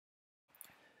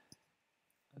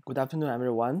Good afternoon,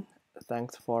 everyone.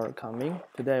 Thanks for coming.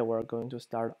 Today we're going to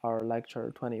start our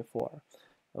lecture 24.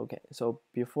 Okay, so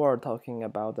before talking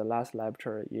about the last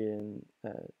lecture in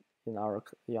our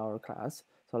class,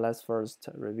 so let's first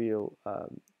review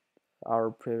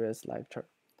our previous lecture.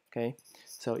 Okay,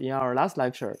 so in our last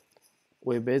lecture,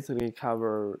 we basically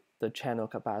cover the channel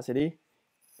capacity,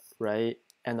 right,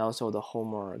 and also the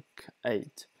homework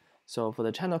 8. So for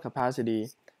the channel capacity,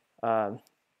 uh,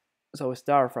 so we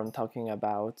start from talking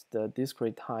about the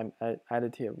discrete time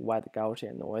additive wide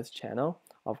Gaussian noise channel,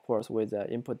 of course, with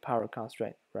the input power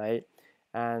constraint, right?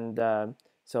 And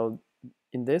so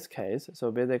in this case, so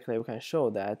basically we can show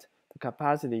that the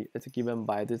capacity is given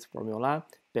by this formula,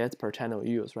 bits per channel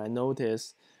use, right?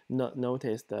 Notice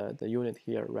the unit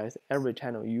here, right? Every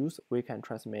channel use, we can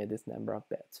transmit this number of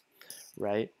bits,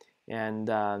 right?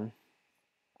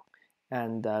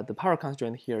 And the power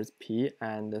constraint here is P,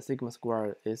 and the sigma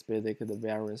squared is basically the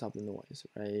variance of the noise,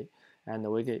 right? And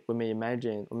we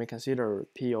may consider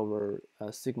P over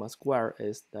sigma squared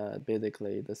is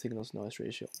basically the signal's noise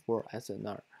ratio, or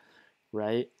SNR,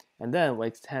 right? And then we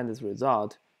extend this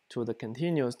result to the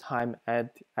continuous time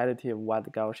additive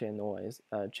wide Gaussian noise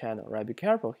channel, right? Be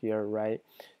careful here, right?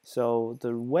 So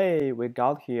the way we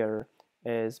got here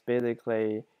is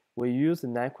basically we use the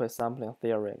Nyquist sampling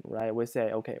theorem, right? We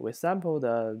say, okay, we sample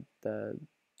the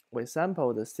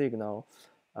signal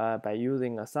by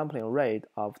using a sampling rate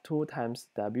of 2 times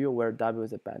W, where W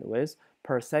is the bandwidth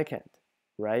per second,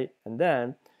 right? And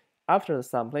then after the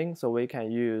sampling, so we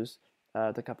can use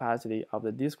the capacity of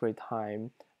the discrete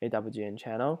time AWGN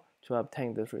channel to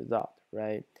obtain this result,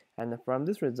 right? And from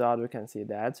this result, we can see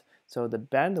that so the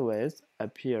bandwidth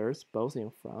appears both in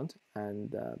front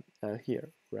and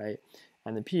here, right?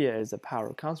 And the P is the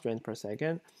power constraint per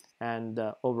second, and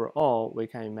overall we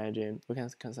can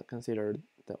consider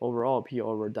the overall P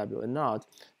over W and naught.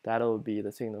 That will be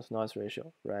the signal's noise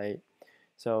ratio, right?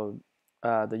 So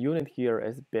the unit here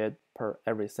is bit per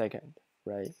every second,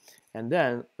 right? And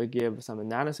then we give some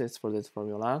analysis for this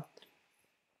formula.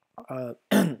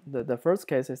 The first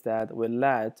case is that we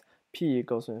let P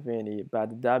goes to infinity,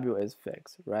 but W is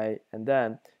fixed, right? And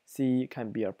then C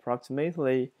can be approximate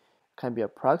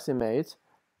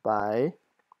by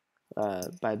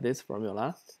this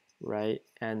formula, right?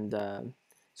 And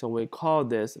so we call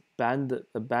this the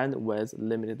bandwidth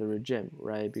limited regime,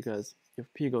 right? Because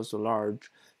if P goes to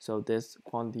large, so this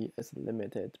quantity is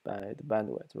limited by the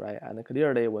bandwidth, right? And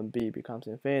clearly when B becomes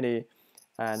infinity,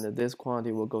 and this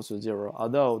quantity will go to zero,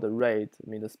 although the rate,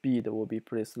 the speed will be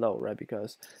pretty slow, right?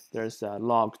 Because there's a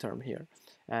log term here.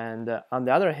 And on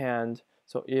the other hand,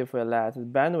 so if we let the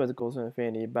bandwidth go to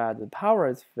infinity, but the power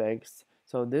is fixed,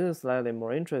 so this is slightly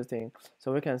more interesting.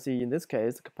 So we can see in this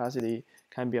case, capacity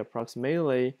can be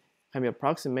approximated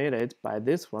by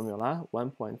this formula,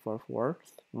 1.44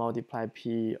 multiply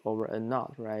P over N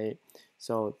naught, right?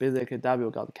 So basically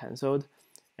W got cancelled.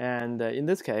 And in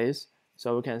this case,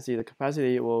 so we can see the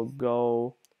capacity will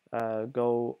go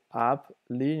up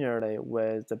linearly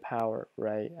with the power,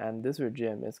 right? And this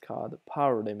regime is called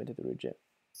power limited regime.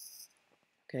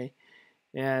 Okay.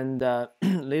 And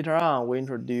later on, we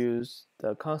introduce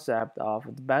the concept of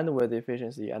the bandwidth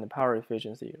efficiency and the power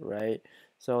efficiency, right?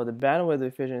 So the bandwidth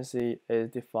efficiency is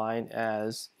defined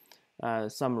as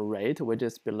some rate, which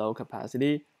is below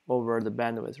capacity, over the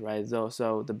bandwidth, right?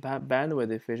 So the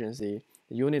bandwidth efficiency,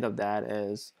 the unit of that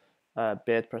is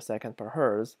bit per second per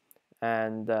hertz.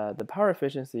 And the power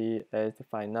efficiency is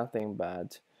defined nothing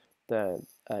but the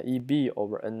EB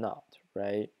over N naught,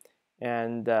 right?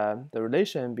 And the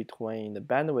relation between the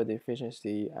bandwidth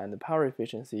efficiency and the power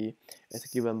efficiency is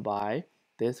given by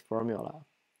this formula,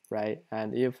 right?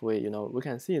 And if we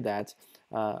can see that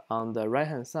on the right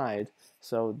hand side,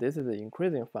 so this is the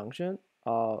increasing function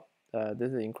of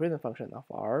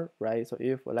R, right? So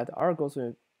if we let R goes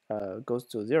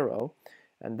to 0,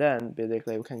 and then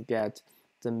basically we can get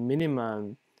the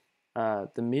minimum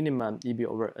EB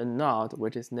over N naught,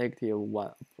 which is negative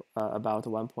about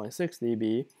 1.6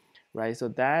 dB, right? So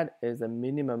that is the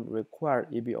minimum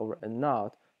required EB over N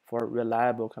naught for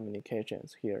reliable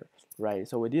communications here, right?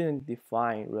 So we didn't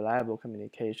define reliable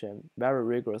communication very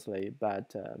rigorously,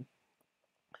 but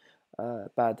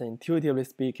intuitively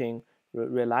speaking,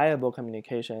 reliable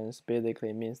communications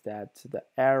basically means that the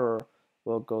error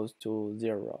will go to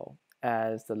 0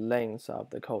 as the length of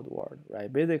the code word,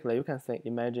 right? Basically, you can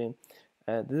imagine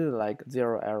this is like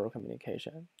zero error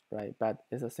communication, right? But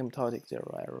it's a symptotic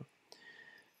zero error.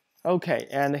 Okay,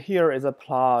 and here is a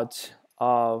plot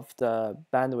of the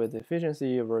bandwidth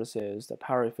efficiency versus the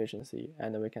power efficiency,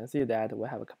 and we can see that we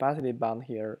have a capacity bound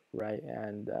here, right?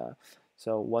 And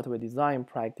so what we design in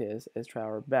practice is try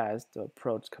our best to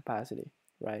approach capacity,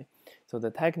 right? So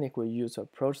the technique we use to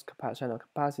approach channel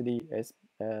capacity is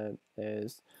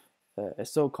a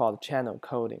so-called channel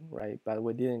coding, right? But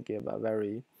we didn't give a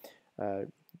very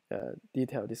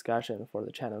detailed discussion for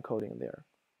the channel coding there.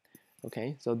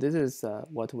 Okay, so this is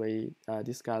what we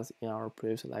discussed in our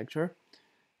previous lecture.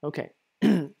 Okay,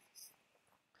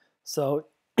 so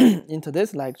in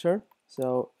today's lecture,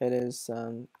 so it is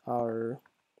our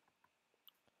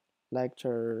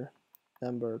lecture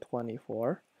number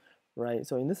 24, right?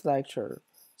 So in this lecture,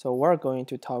 so we're going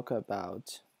to talk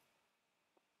about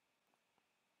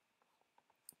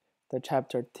the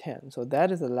chapter 10. So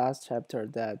that is the last chapter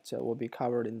that will be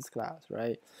covered in this class,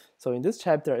 right? So in this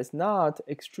chapter, it's not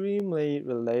extremely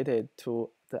related to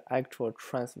the actual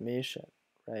transmission,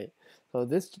 right? So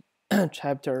this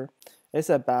chapter is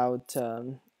about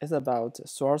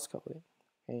source coding,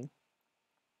 okay?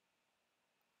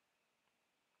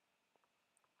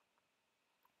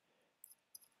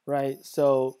 Right.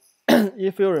 So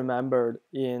if you remember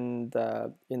in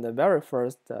the very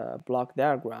first block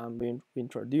diagram we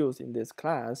introduced in this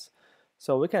class,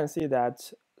 so we can see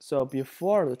that so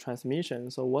before the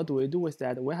transmission, so what do we do is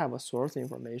that we have a source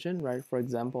information, right? For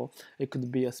example, it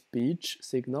could be a speech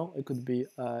signal, it could be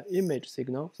an image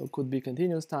signal, so it could be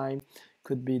continuous time,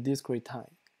 could be discrete time,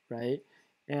 right?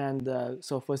 And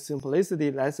so for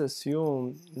simplicity, let's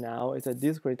assume now it's a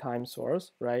discrete time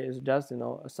source, right? It's just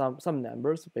some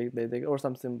numbers, basically, or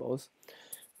some symbols,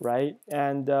 right?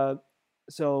 And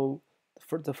so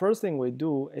for the first thing we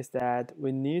do is that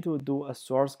we need to do a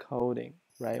source coding,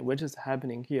 right? Which is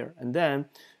happening here, and then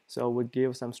so we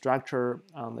give some structure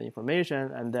on the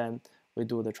information, and then we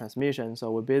do the transmission.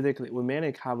 So we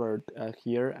mainly covered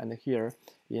here and here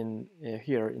in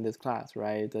this class,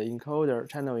 right? The encoder,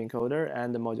 channel encoder,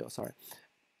 and the module. Sorry,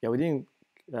 yeah, we didn't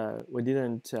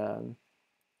uh,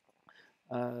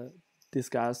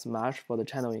 discuss much for the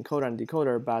channel encoder and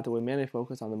decoder, but we mainly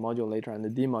focus on the modulator and the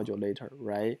demodulator,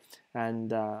 right?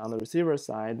 And on the receiver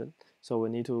side, so we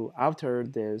need to, after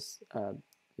this,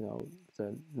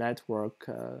 the network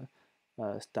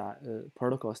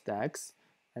protocol stacks,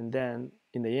 and then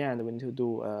in the end we need to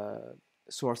do a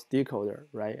source decoder,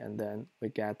 right? And then we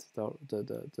get the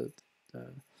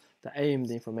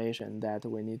aimed information that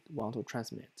we want to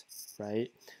transmit,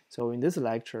 right? So in this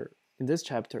lecture, in this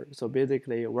chapter, so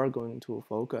basically we're going to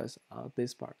focus on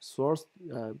this part, source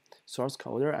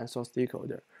coder and source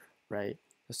decoder, right?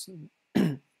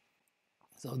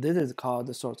 So this is called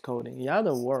the source coding. In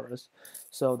other words,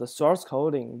 so the source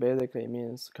coding basically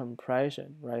means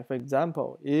compression, right? For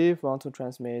example, if you want to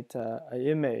transmit an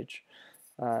image,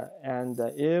 and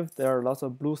if there are lots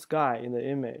of blue sky in the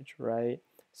image, right?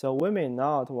 So we may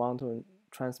not want to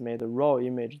transmit the raw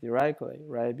image directly,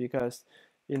 right? Because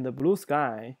in the blue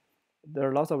sky, there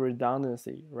are lots of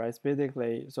redundancy, right? It's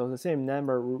basically, so the same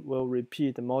number will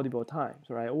repeat multiple times,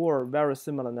 right? Or very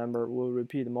similar number will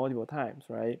repeat multiple times,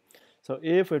 right? So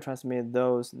if we transmit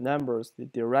those numbers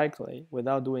directly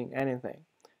without doing anything,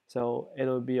 so it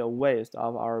will be a waste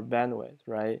of our bandwidth,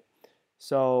 right?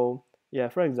 So yeah,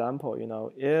 for example,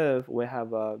 if we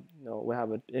have an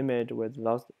image with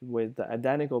the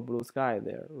identical blue sky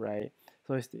there, right?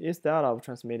 So instead of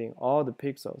transmitting all the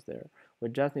pixels there, we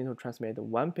just need to transmit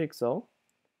 1 pixel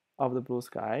of the blue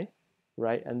sky,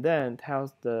 right? And then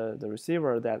tells the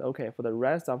receiver that, okay, for the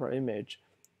rest of our image,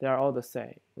 they are all the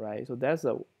same, right? So that's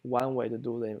one way to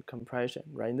do the compression,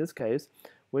 right? In this case,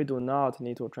 we do not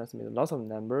need to transmit lots of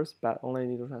numbers, but only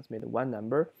need to transmit one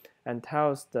number, and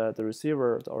tells the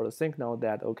receiver or the signal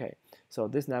that, okay, so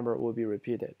this number will be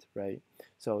repeated, right?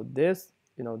 So this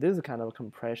is kind of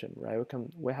compression, right?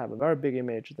 We have a very big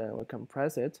image, then we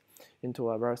compress it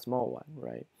into a very small one,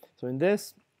 right? So in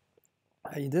this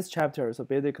chapter, so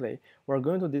basically we're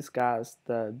going to discuss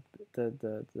the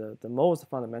most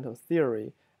fundamental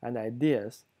theory and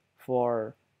ideas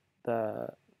for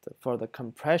the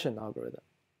compression algorithm.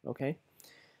 Okay.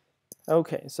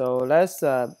 Okay, so let's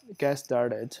get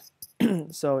started.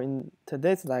 So in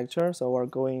today's lecture, so we're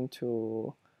going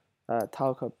to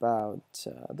talk about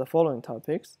the following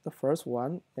topics. The first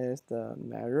one is the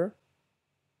measure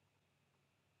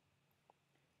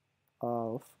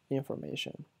of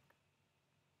information.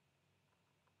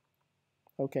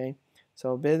 Okay,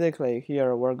 so basically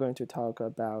here we're going to talk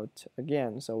about,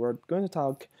 again, so we're going to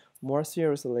talk more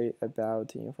seriously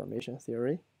about information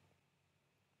theory.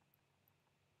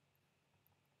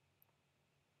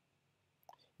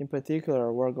 In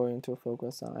particular, we're going to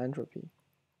focus on entropy.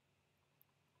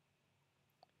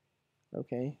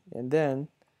 Okay, and then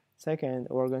second,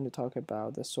 we're going to talk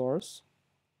about the source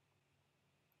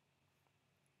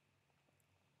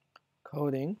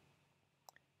coding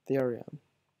theorem.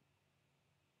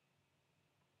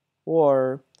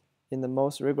 or in the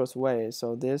most rigorous way.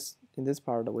 So in this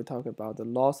part we talk about the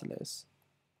lossless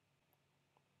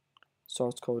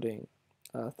source coding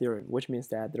theorem, which means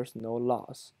that there's no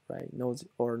loss, right? No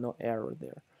error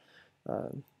there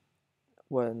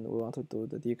when we want to do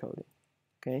the decoding.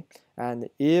 Okay, and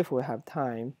if we have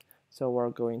time, so we're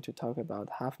going to talk about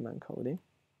Huffman coding.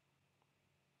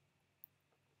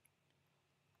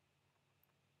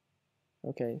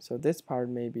 Okay, so this part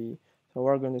maybe, so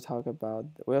we're going to talk about,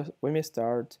 we may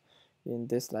start in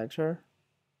this lecture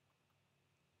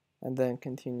and then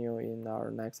continue in our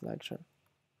next lecture.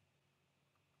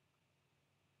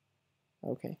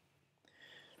 Okay.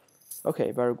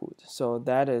 Okay, very good. So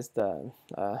that is the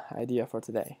idea for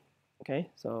today. Okay,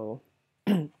 so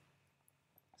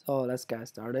so let's get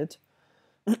started.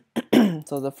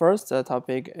 So the first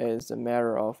topic is the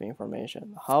measure of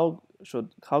information. How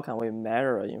can we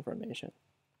measure information?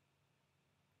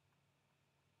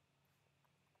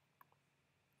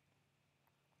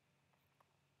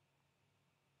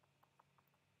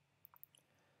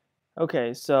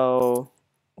 Okay, so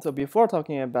before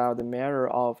talking about the measure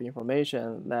of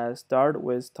information, let's start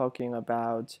with talking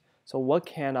about what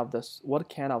kind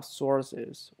of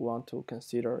sources we want to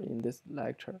consider in this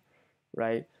lecture,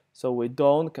 right? So we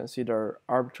don't consider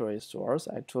arbitrary source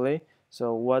actually.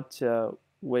 So what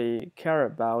we care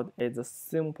about is the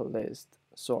simplest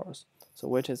source, so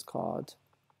which is called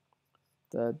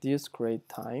the discrete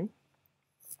time.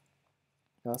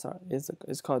 No, sorry,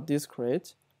 it's called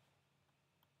discrete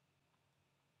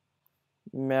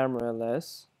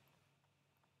memoryless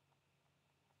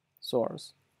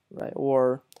source, right?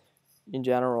 Or in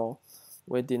general,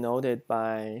 we denote it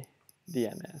by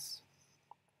DMS.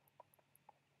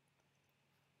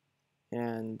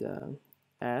 And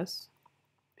SPS.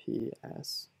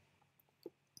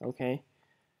 Okay.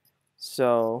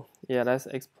 So yeah, let's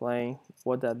explain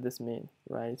what does this mean,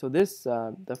 right? So this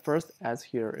the first S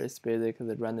here is basically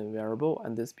the random variable,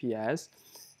 and this PS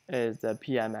is the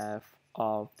PMF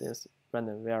of this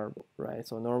random variable, right?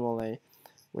 So normally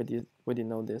we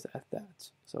denote this as that.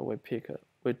 So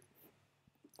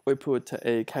we put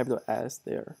a capital S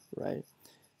there, right?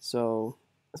 So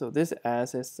this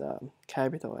S is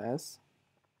capital S,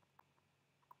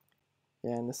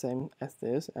 and the same as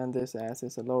this, and this S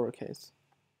is a lowercase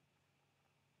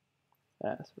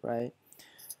s, right?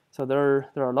 So there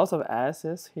are lots of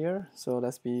s's here, so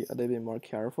let's be a little bit more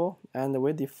careful. And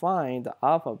we define the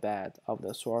alphabet of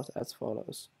the source as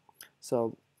follows.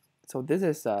 So this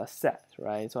is a set,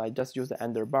 right? So I just use the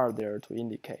underbar there to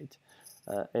indicate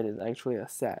it is actually a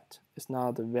set. It's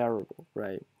not a variable,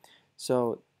 right?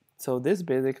 So this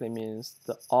basically means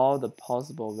all the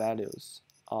possible values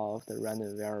of the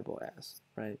random variable s,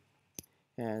 right?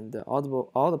 And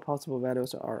all the possible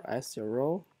values are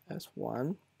s0,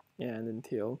 s1, and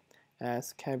until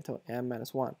s capital M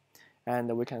minus 1.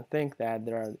 And we can think that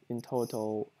there are in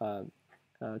total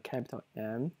capital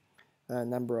M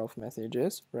number of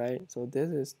messages, right? So this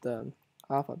is the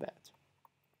alphabet.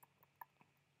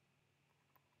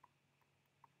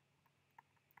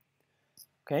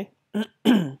 Okay.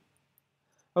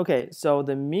 Okay, so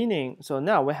the meaning, so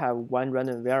now we have one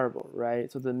random variable, right?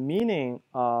 So the meaning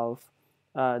of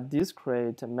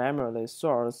discrete memoryless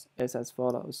source is as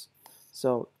follows.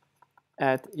 So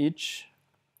at each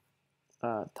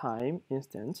time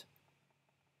instant,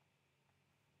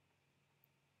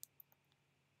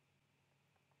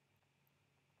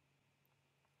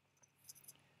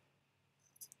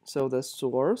 so the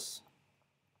source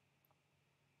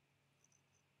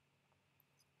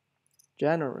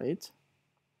generates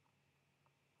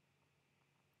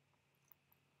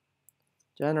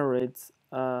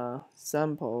a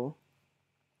sample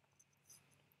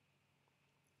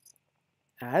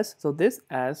S. So this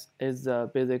S is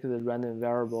basically the random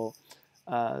variable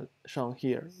shown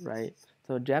here, right?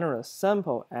 So generate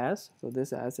sample S. So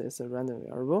this S is a random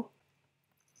variable,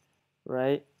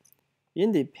 right?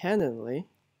 Independently.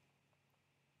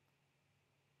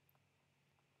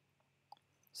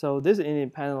 So this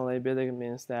independently basically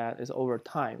means that it's over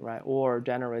time, right? Or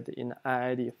generated in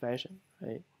IID fashion,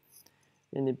 right?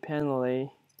 Independently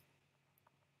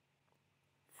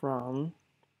from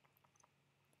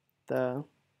the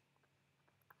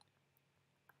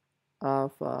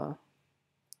alpha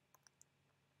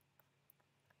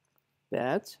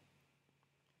bet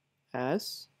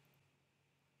S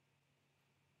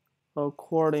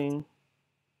according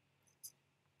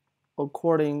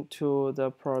to the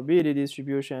probability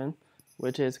distribution,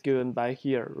 which is given by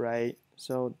here, right?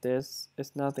 So this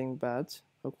is nothing but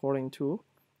according to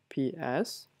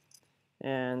PS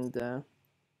and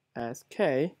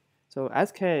SK. So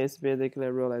SK is basically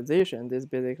realization. This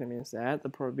basically means that the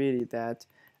probability that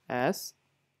S,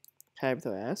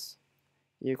 capital S,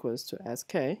 equals to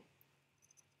sk,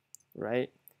 right?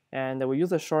 And we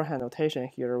use a shorthand notation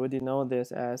here. We denote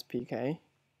this as pk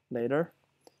later,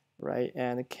 right?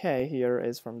 And k here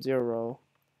is from 0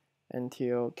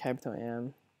 until capital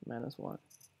M minus 1,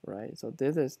 right? So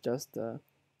this is just the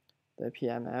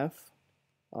PMF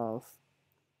of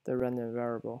the random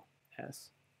variable S,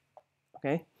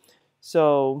 okay?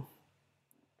 So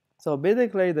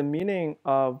basically the meaning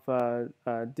of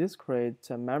discrete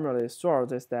memory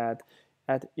source is that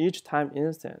at each time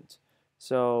instant,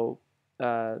 so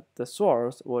the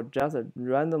source will just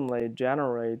randomly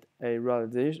generate a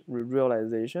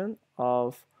realization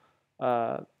of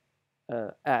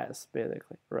S,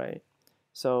 basically, right?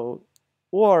 So,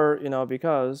 or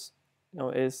because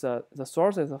it's the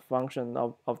source is a function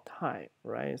of time,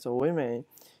 right? So we may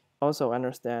also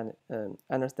understand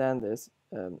this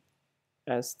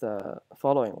as the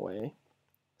following way.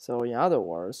 So in other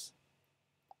words,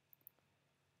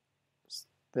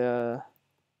 the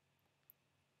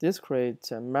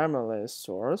discrete memory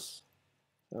source,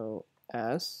 so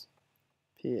S,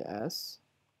 PS,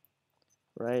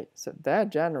 right? So that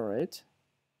generates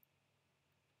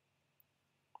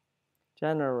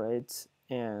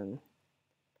an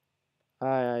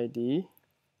IID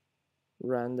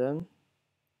random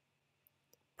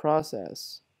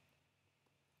process,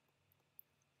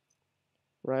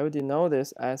 right? We denote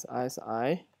this as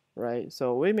SI, right?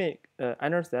 So we may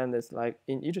understand this like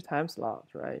in each time slot,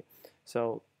 right?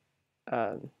 So,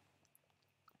 so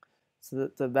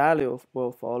the value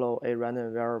will follow a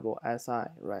random variable SI,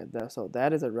 right? So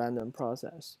that is a random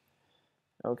process,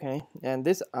 okay? And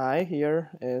this I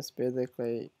here is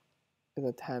basically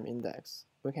the time index.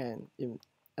 We can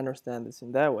understand this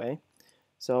in that way.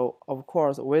 So of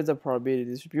course, with the probability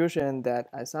distribution, that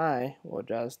SI will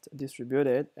just distribute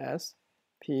it as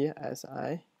P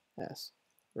SI S,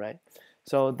 right?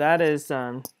 So that is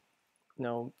the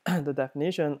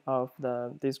definition of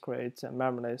the discrete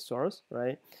memory source,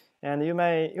 right? And you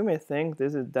may think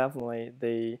this is definitely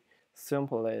the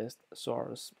simplest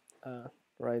source,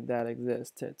 right, that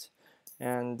existed.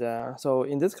 And so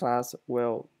in this class,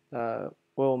 we'll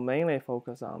mainly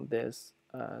focus on this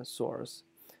source.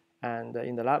 And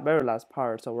in the very last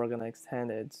part, so we're going to extend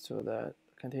it to the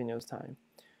continuous time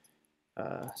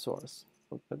source.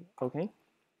 Okay.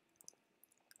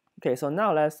 Okay, so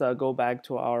now let's go back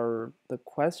to the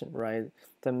question, right?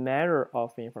 The matter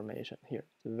of information here,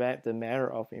 the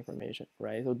matter of information,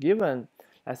 right? So given,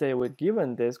 let's say we're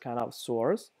given this kind of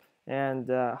source, and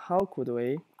how could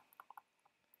we?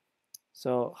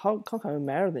 So how can we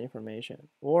measure the information,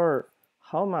 or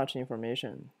how much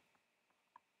information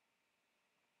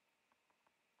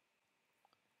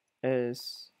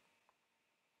is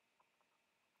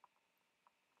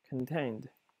contained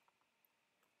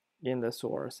in the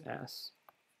source S,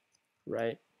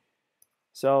 right?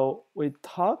 So we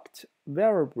talked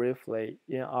very briefly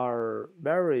in our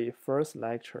very first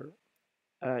lecture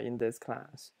in this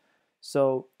class.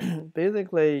 So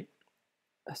basically,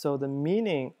 so the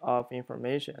meaning of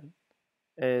information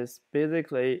is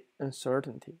basically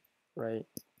uncertainty, right?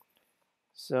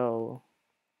 So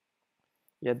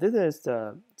yeah, this is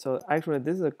so actually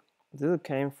this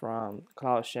came from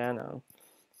Claude Shannon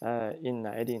in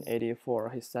 1984,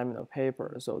 his seminal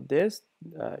paper. So this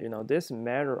this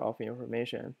matter of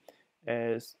information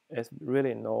is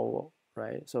really novel,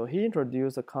 right? So he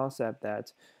introduced the concept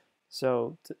that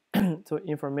so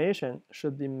information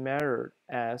should be measured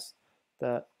as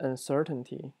the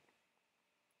uncertainty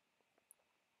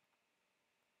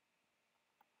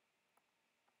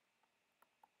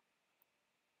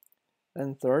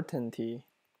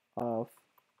of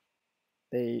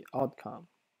the outcome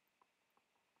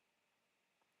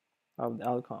of the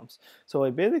outcomes. So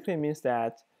it basically means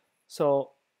that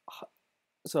so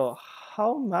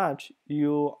how much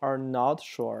you are not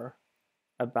sure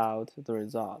about the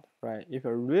result, right? If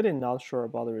you're really not sure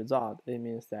about the result, it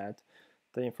means that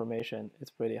the information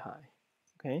is pretty high.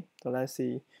 Okay, so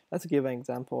let's give an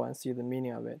example and see the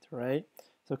meaning of it, right?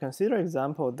 So consider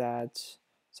example that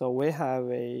so we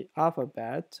have a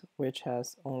alphabet which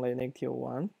has only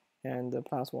 -1 and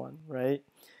 +1, right?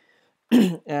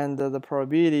 And the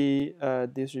probability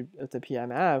the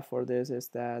PMF for this is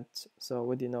that, so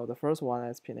we denote the first one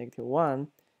as P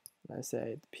 -1. Let's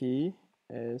say P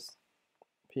is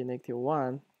P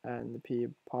 -1 and P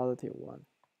 +1,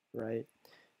 right?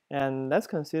 And let's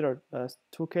consider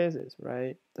two cases,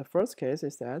 right? The first case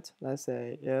is that, let's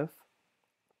say if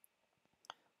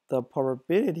the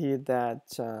probability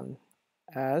that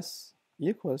S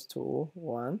equals to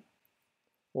 1,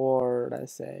 or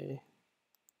let's say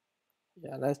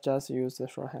yeah, let's just use the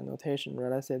shorthand notation,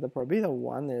 right? Let's say the probability of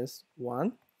 1 is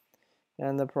 1,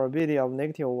 and the probability of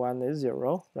 -1 is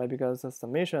 0, right? Because the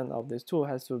summation of these two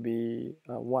has to be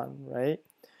 1, right?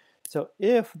 So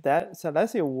if that, so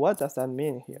let's see what does that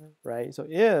mean here, right? So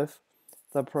if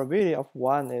the probability of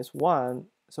 1 is 1,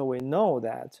 so we know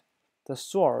that the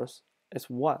source is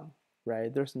 1,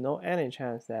 right? There's no any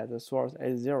chance that the source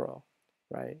is 0,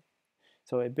 right?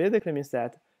 So it basically means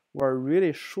that we're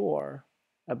really sure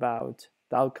about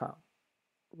the outcome,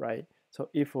 right? So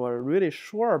if we're really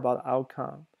sure about the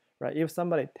outcome, right? If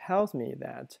somebody tells me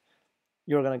that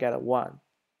you're gonna get a 1,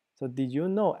 so did you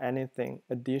know anything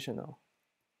additional?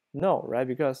 No, right?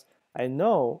 Because I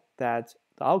know that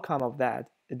the outcome of that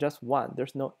is just 1.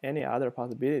 There's no any other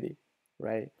possibility,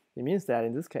 right? It means that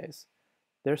in this case,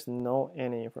 there's no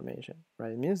any information,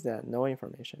 right? It means that no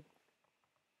information,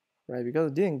 right?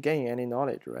 Because it didn't gain any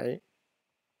knowledge, right?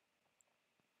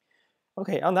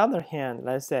 Okay, on the other hand,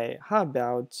 let's say, how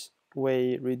about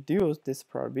we reduce this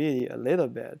probability a little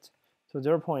bit to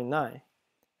 0.9,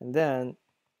 and then,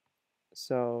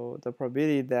 so the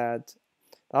probability that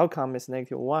the outcome is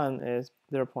 -1 is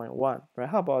 0.1, right?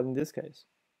 How about in this case,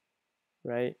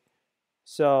 right?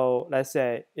 So let's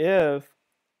say if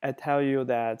I tell you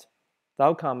that the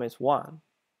outcome is 1,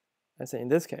 let's say in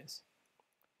this case,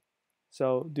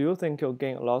 so do you think you'll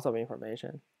gain lots of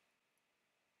information,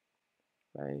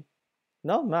 right?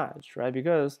 Not much, right?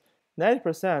 Because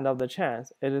 90% of the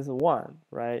chance it is 1,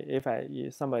 right?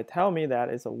 If somebody tell me that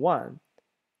it's a 1,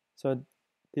 so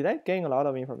did I gain a lot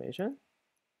of information?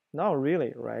 Not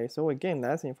really, right? So we gain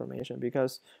less information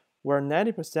because we're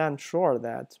 90% sure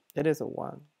that it is a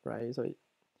 1, right?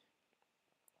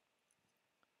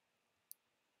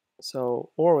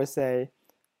 So or we say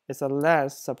it's a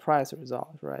less surprise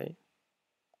result, right?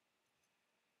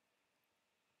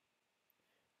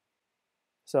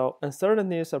 So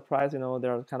uncertainty, surprise,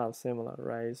 they're kind of similar,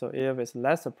 right? So if it's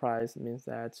less surprise, it means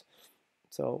that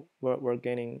so we're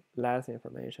gaining less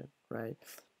information, right?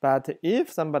 But if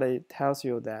somebody tells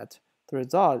you that the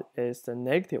result is the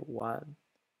 -1,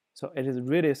 so it is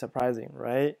really surprising,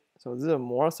 right? So this is a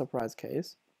more surprise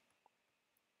case.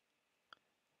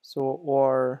 So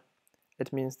or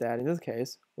it means that in this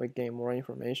case we gain more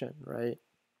information, right?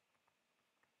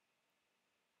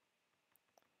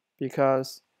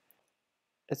 Because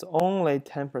it's only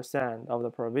 10% of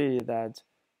the probability that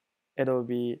it will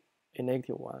be a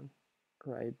 -1,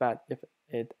 right? But if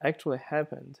it actually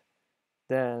happened,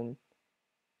 then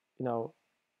you know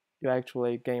you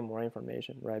actually gain more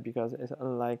information, right? Because it's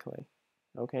unlikely.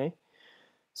 Okay,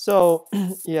 so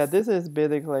yeah, this is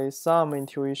basically some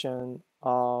intuition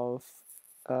of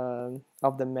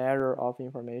the measure of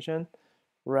information,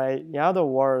 right? In other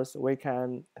words, we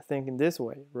can think in this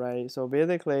way, right? So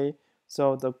basically,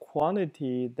 so the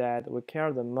quantity that we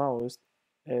care the most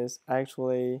is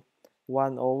actually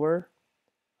 1 over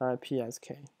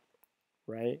PSK,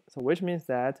 right? So which means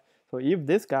that, so if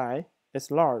this guy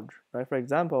is large, right? For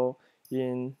example,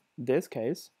 in this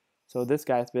case, so this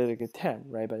guy is basically 10,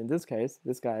 right? But in this case,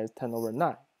 this guy is 10 over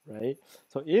 9, right?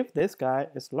 So if this guy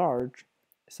is large,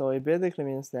 so it basically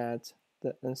means that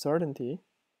the uncertainty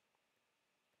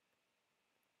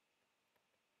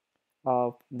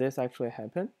of this actually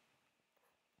happen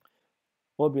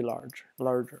will be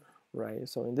larger, right?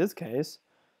 So in this case,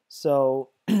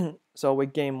 so so we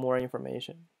gain more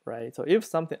information, right? So if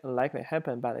something unlikely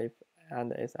happened, but if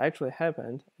and it's actually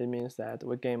happened, it means that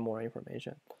we gain more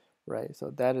information, right? So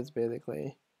that is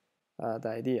basically the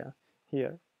idea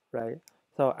here, right?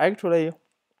 So actually,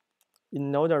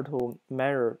 in order to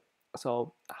measure,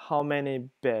 so how many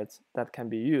bits that can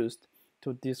be used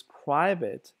to describe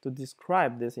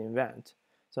this event,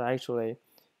 so actually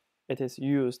it is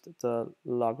used the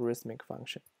logarithmic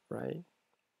function, right?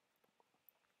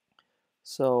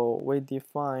 So we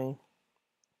define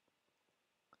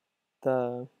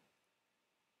the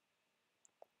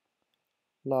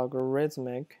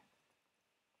logarithmic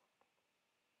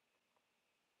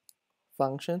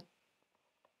function.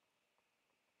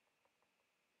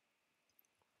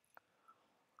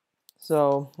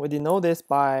 So we denote this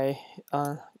by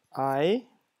I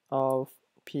of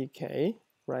pk,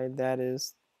 right? That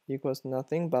is equals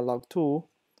nothing but log 2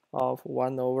 of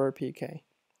 1 over pk,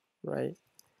 right?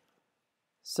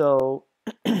 So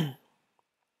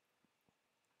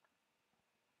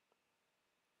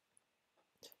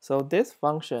so this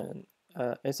function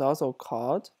is also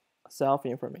called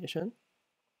self-information,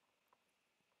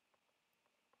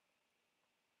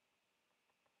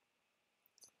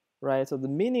 right? So the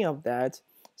meaning of that,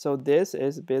 so this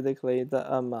is basically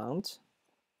the amount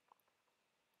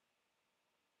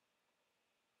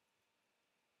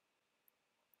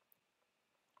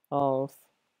of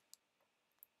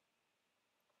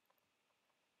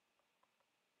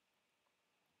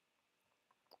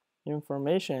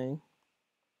information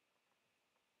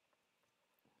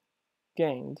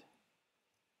gained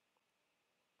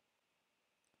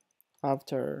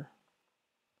after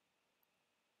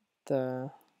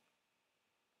the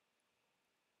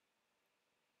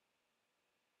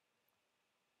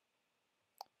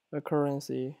occurrence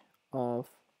of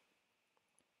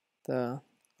the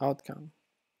outcome,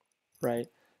 right?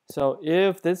 So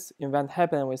if this event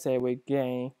happened, we say we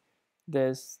gain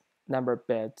this number of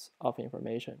bits of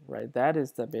information, right? That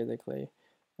is the basically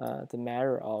the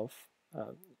matter of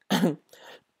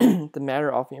the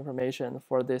matter of information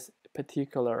for this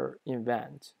particular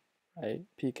event, right?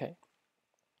 PK.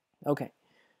 Okay,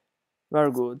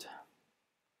 very good.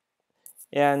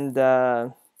 And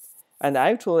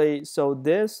actually, so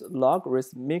this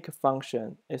logarithmic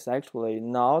function is actually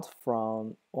not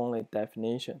from only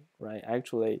definition, right?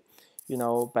 Actually,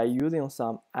 by using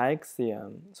some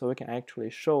axiom, so we can actually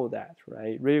show that,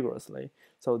 right, rigorously.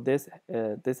 So this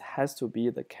has to be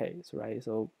the case, right?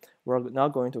 So we're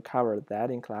not going to cover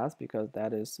that in class because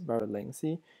that is very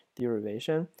lengthy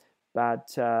derivation,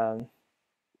 but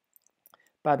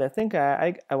I think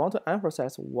I want to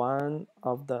emphasize one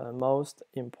of the most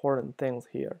important things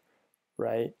here,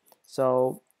 right?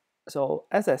 So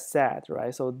as I said,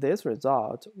 right, so this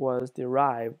result was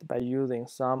derived by using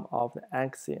some of the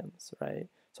axioms, right?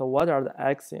 So what are the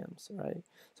axioms, right?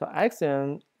 So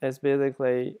axiom is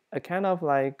basically a kind of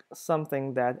like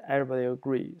something that everybody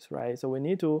agrees, right? So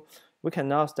we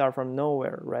cannot start from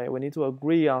nowhere, right? We need to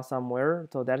agree on somewhere,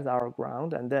 so that is our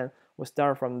ground, and then we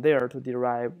start from there to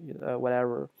derive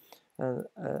whatever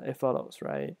it follows,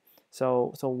 right?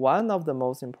 So one of the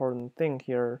most important thing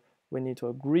here we need to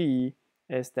agree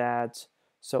is that,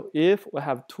 so if we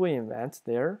have two events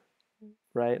there,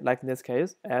 right, like in this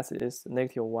case, s is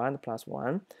 -1 plus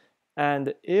 1,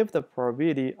 and if the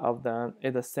probability of them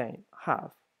is the same,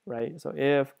 half, right? So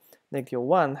if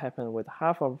 -1 happens with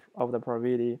half of the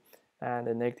probability, and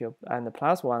the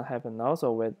plus 1 happens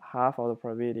also with half of the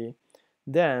probability,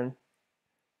 then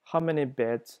how many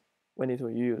bits we need to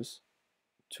use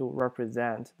to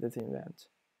represent this event?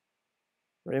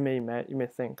 You may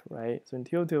think, right? So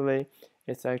intuitively,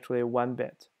 it's actually 1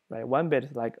 bit, right? 1 bit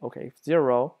is like, okay, if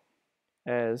 0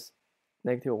 is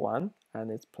 -1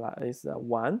 and it's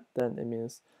 1, then it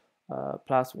means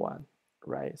plus 1,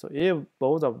 right? So if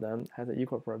both of them has an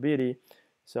equal probability,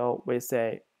 so we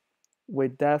say we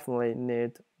definitely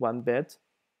need 1 bit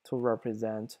to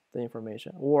represent the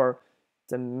information, or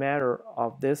the matter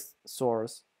of this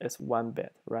source is 1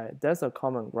 bit, right? That's a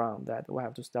common ground that we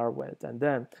have to start with, and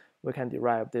then we can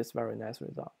derive this very nice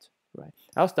result, right?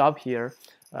 I'll stop here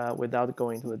without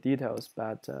going into the details,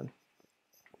 but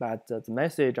the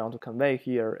message I want to convey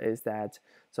here is that,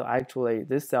 so actually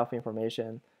this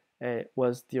self-information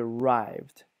was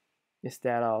derived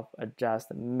instead of a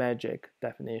just magic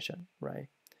definition, right?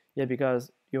 Yeah,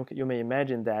 because you may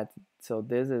imagine that, so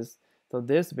this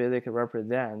basically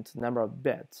represents number of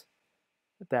bits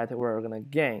that we're gonna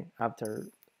gain after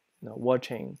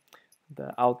watching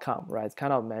the outcome, right? It's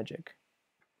kind of magic.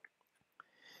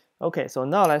 Okay, so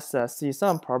now let's see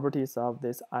some properties of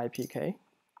this IPK.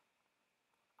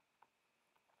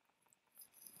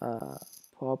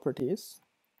 Properties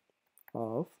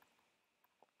of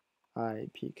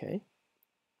IPK.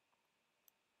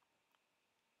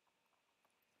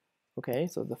 Okay,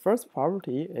 so the first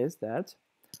property is that,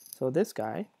 so this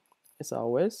guy is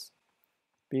always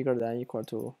bigger than or equal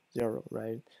to 0,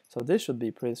 right? So this should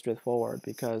be pretty straightforward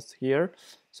because here,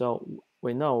 so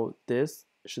we know this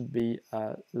should be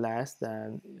less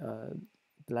than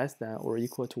or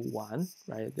equal to 1,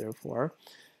 right? Therefore,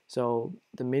 so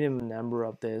the minimum number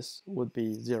of this would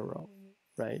be 0,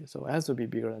 right? So it has to be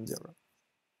bigger than 0.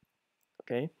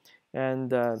 Okay, and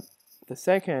the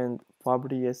second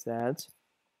property is that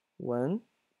when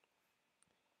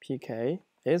pk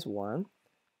is 1,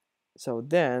 so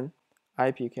then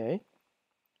IPK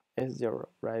is 0,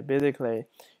 right? Basically,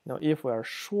 if we are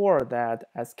sure that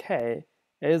SK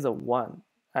is a 1,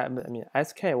 I mean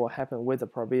SK will happen with the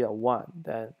probability of 1,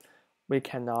 then we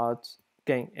cannot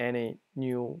gain any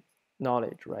new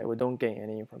knowledge, right? We don't gain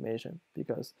any information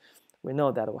because we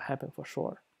know that will happen for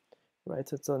sure, right?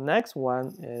 So the next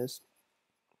one is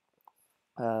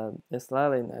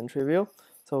slightly non-trivial.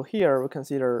 So here we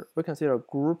consider a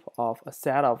group of a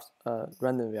set of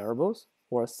random variables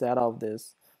or a set of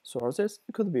these sources.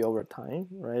 It could be over time,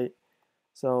 right?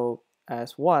 So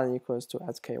S1 equals to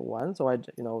SK1. So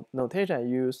notation I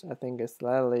use, I think, is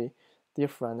slightly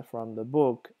different from the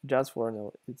book, just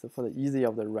for it's for the easy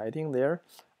of the writing there.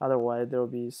 Otherwise, there will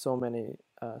be so many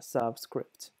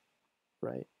subscripts,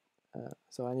 right?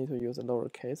 So I need to use a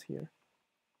lowercase here.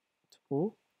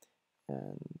 2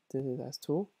 and this is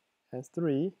S2,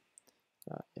 S3,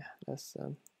 yeah, let's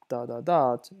dot dot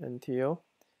dot until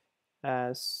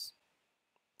SL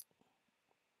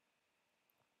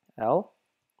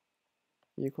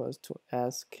equals to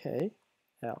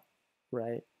SKL,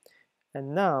 right?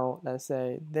 And now let's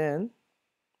say then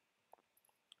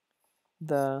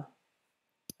the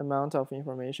amount of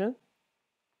information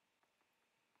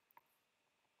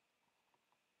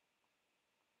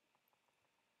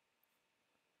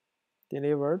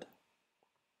delivered,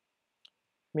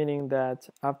 meaning that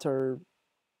after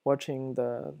watching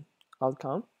the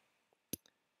outcome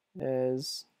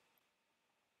is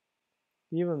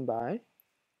given by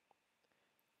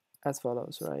as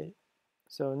follows, right?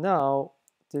 So now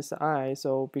this I,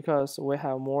 so because we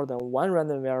have more than one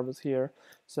random variables here,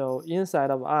 so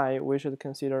inside of I, we should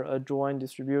consider a joint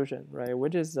distribution, right?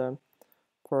 Which is the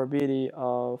probability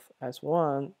of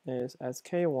S1 is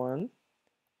SK1,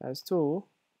 S2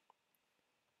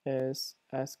 is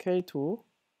SK2,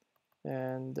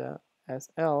 and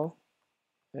SL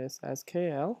is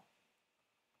SKL,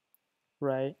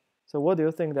 right? So what do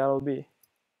you think that will be?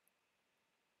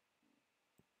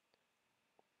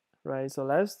 Right, so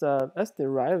let's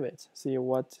derive it, see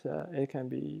what it can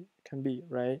be,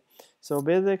 right? So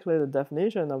basically the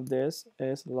definition of this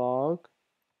is log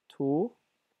 2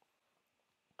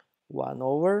 1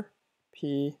 over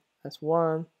P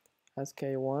S1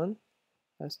 SK1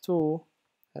 S2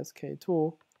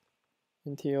 SK2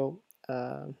 until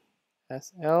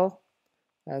SL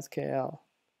SKL,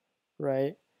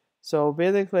 right? So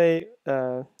basically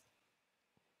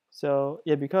so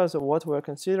yeah, because what we're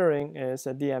considering is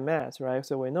a DMS, right?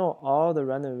 So we know all the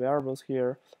random variables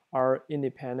here are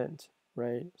independent,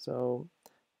 right? So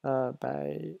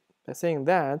by saying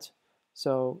that,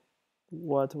 so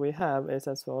what we have is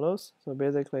as follows. So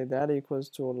basically that equals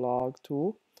to log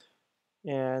 2.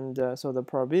 And so the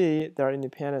probability, they're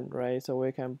independent, right? So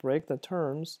we can break the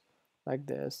terms like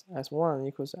this. S1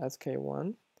 equals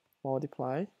SK1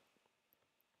 multiply.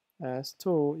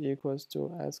 S2 equals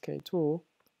to SK2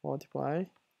 multiply,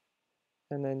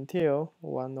 and until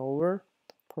 1 over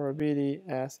probability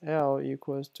SL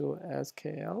equals to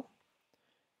SKL,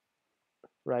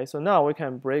 right? So now we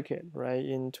can break it, right,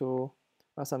 into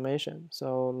a summation.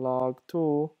 So log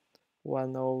 2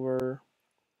 1 over,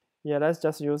 yeah, let's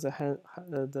just use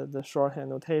the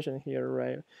shorthand notation here,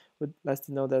 right? Let's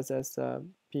denote this as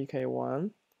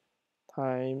pk1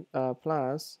 time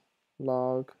plus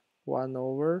log 1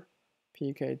 over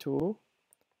pk2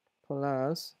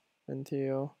 plus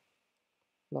until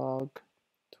log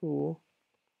 2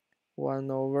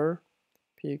 1 over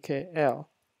pkl,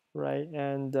 right?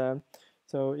 And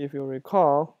so if you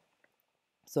recall,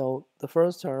 so the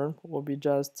first term will be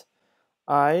just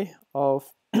I of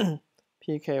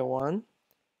pk1,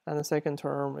 and the second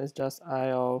term is just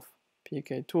I of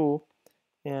pk2,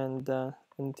 and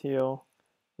until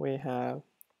we have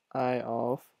I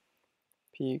of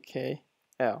pkl,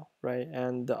 right?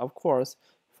 And of course,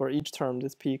 for each term,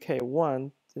 this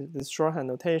pk1, this shorthand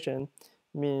notation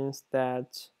means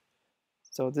that,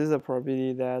 so this is a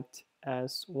probability that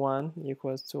S1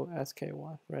 equals to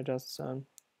SK1, right? Just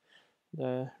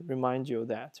remind you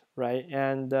that, right?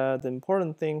 And the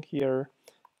important thing here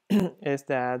is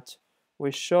that we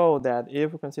show that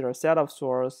if we consider a set of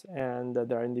source and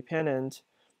they're independent,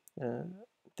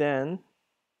 then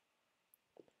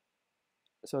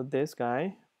so this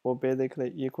guy will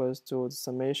basically equals to the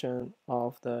summation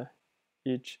of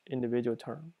each individual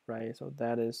term, right? So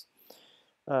that is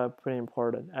pretty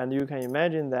important. And you can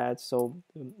imagine that, so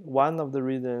one of the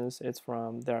reasons is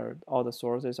from all the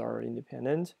sources are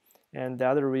independent, and the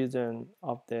other reason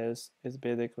of this is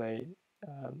basically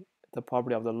the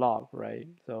property of the log, right?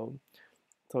 So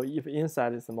if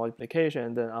inside is a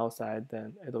multiplication, then outside,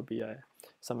 then it'll be a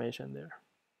summation there.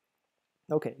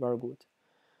 Okay, very good.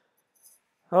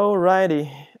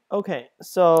 Alrighty. Okay,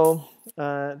 so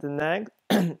the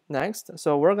next,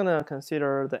 so we're gonna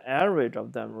consider the average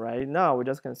of them. Right now, we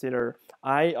just consider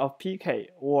I of pk,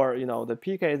 or the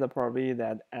pk is the probability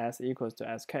that S equals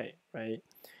to sk, right?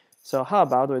 So how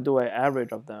about we do an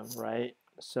average of them, right?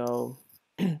 So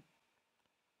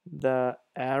the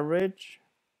average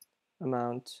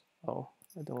amount. Oh,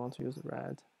 I don't want to use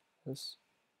red. Let's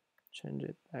change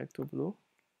it back to blue.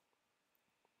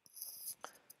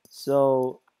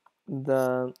 So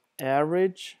the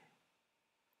average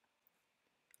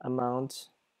amount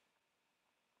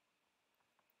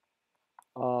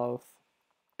of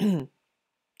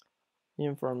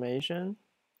information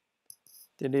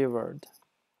delivered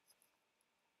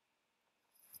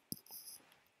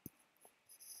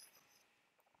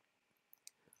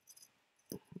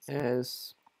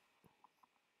is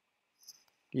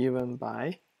given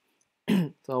by,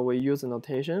 so we use a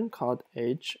notation called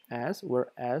HS,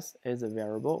 where S is a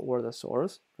variable or the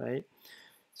source, right?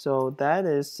 So that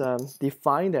is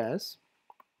defined as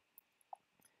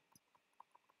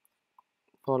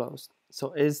follows.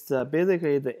 So it's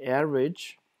basically the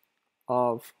average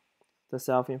of the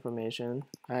self-information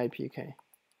IPK,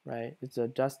 right? It's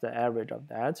just the average of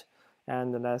that.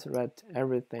 And let's write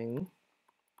everything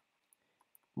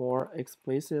more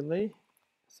explicitly.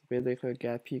 So basically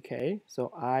get PK.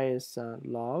 So I is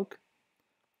log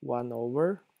 1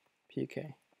 over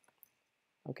PK.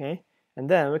 Okay, and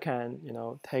then we can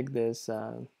take this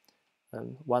 1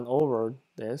 over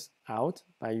this out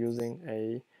by using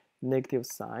a negative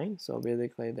sign. So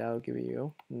basically that will give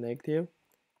you negative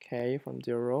k from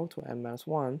 0 to n minus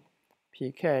 1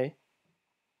 pk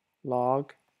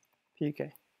log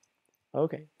pk.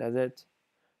 Okay, that's it.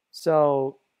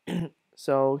 So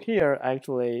so here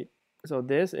actually, so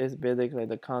this is basically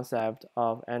the concept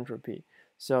of entropy.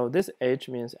 So this H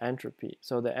means entropy.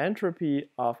 So the entropy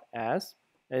of S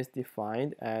is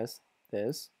defined as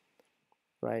this,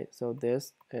 right? So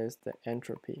this is the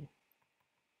entropy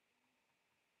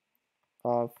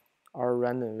of our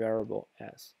random variable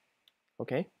S,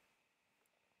 okay?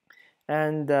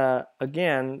 And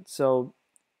again, so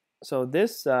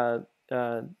this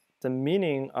the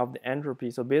meaning of the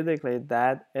entropy, so basically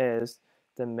that is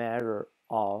the measure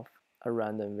of a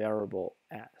random variable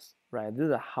S, right? This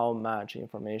is how much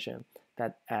information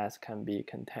that S can be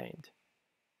contained,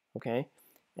 okay?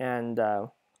 And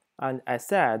I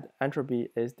said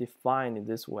entropy is defined in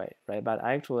this way, right? But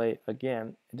actually,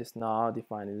 again, it is not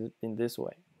defined in this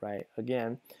way, right?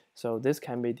 Again, so this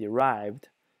can be derived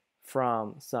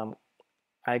from some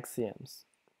axioms,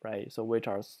 right? So which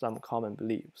are some common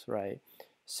beliefs, right?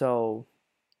 So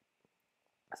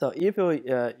if you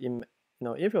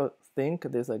if you think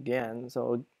this again,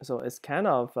 so it's kind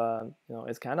of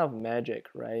it's kind of magic,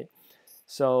 right?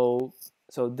 So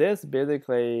this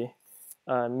basically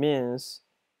means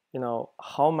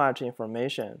how much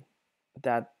information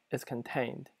that is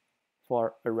contained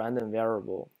for a random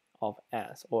variable of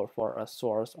S or for a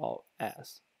source of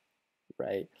S,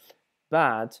 right?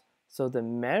 But so the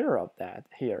measure of that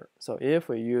here, so if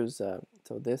we use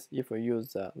if we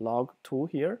use log 2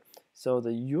 here, so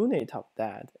the unit of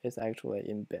that is actually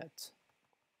in bits,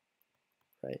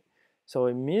 right? So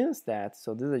it means that,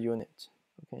 so this is a unit,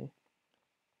 okay?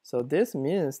 So this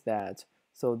means that,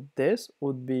 so this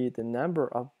would be the number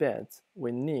of bits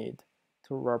we need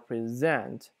to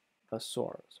represent a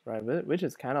source, right? Which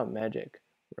is kind of magic,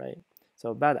 right?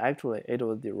 So, but actually it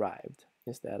was derived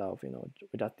instead of, we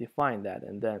just define that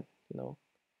and then,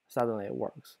 suddenly it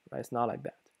works, right? It's not like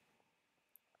that.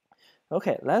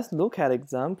 Okay, let's look at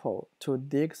example to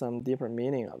dig some deeper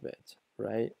meaning of it,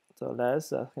 right? So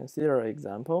let's consider an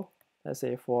example, let's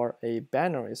say for a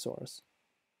binary source.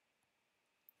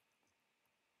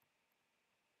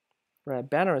 Right,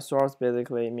 binary source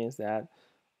basically means that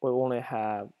we only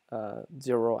have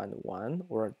 0 and 1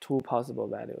 or 2 possible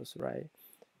values, right?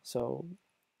 So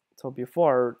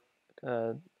before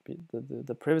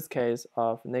the previous case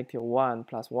of -1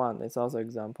 plus 1 is also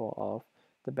example of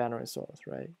the binary source,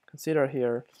 right? Consider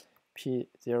here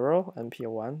P0 and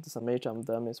P1, the summation of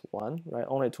them is 1, right?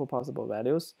 Only 2 possible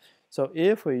values. So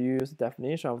if we use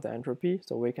definition of the entropy,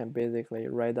 so we can basically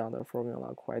write down the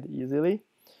formula quite easily.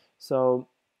 So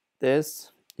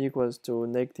this equals to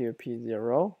negative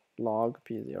P0 log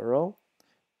P0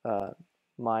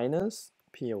 minus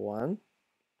P1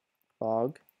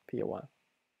 log P1.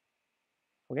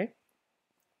 Okay?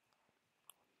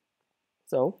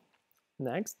 So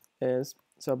next is,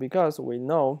 so because we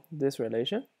know this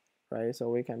relation, right? So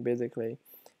we can basically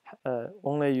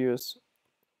only use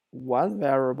one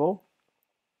variable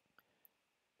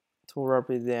to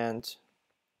represent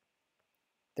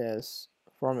this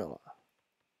formula,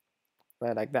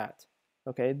 right? Like that.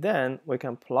 Okay, then we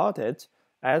can plot it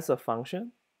as a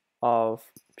function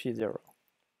of P0,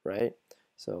 right?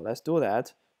 So let's do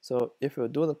that. So if you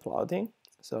do the plotting,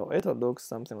 so it'll look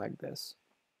something like this.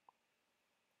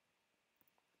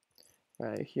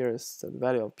 Right, here is the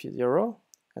value of P0,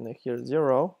 and then here's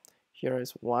 0, here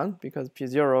is 1, because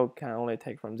P0 can only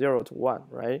take from 0 to 1,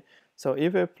 right? So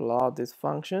if we plot this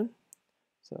function,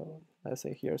 so let's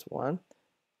say here's 1,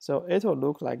 so it will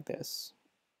look like this.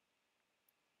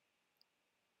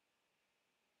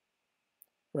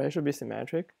 Right, it should be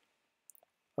symmetric.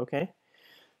 Okay,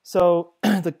 so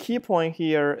the key point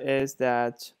here is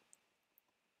that,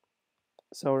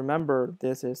 so remember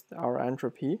this is our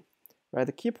entropy, right?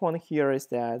 The key point here is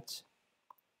that,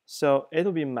 so it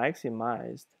will be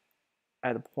maximized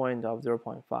at the point of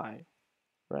 0.5,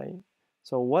 right?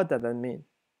 So what does that mean?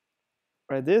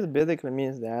 right? This basically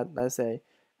means that, let's say,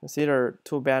 consider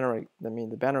two binary, the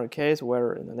binary case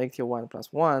where in the -1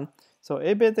 plus 1. So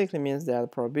it basically means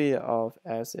that probability of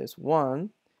S is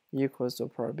 1 equals to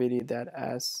probability that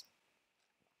S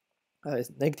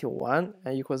is -1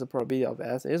 and equals the probability of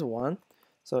S is 1.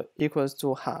 So equals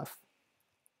to half,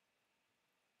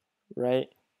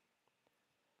 right?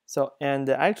 So, and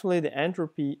actually the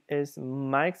entropy is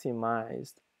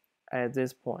maximized at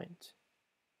this point,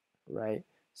 right?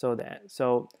 So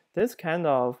this kind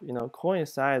of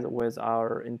coincides with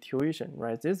our intuition,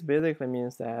 right? This basically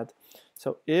means that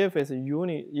if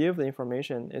the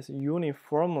information is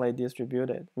uniformly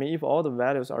distributed, I mean if all the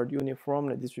values are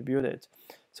uniformly distributed,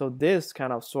 so this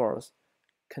kind of source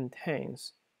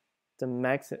contains the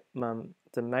maximum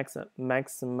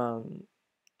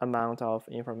amount of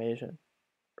information,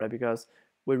 right? Because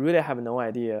we really have no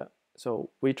idea so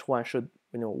which one should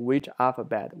which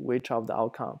alphabet, which of the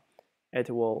outcome it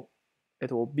will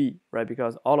be, right?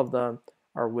 Because all of them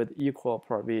are with equal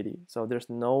probability, so there's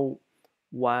no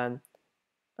one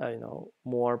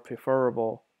more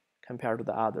preferable compared to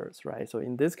the others, right? So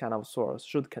in this kind of source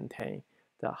should contain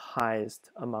the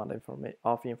highest amount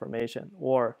of information,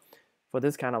 or for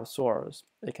this kind of source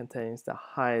it contains the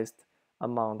highest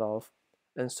amount of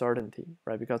uncertainty,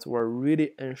 right? Because we're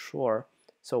really unsure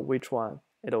so which one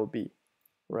it'll be,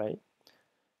 right?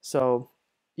 So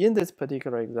in this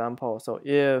particular example, so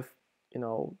if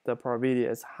the probability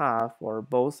is half for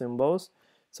both symbols,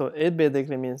 so it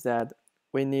basically means that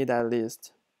we need at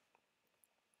least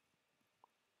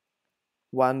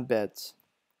 1 bit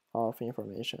of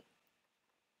information,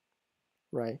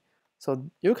 right? So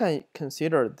you can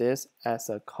consider this as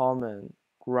a common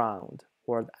ground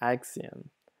or the axiom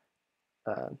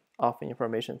of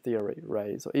information theory,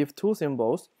 right? So if two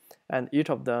symbols and each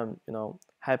of them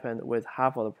happened with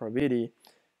half of the probability,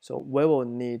 so we will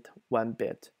need 1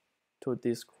 bit to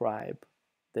describe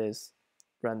this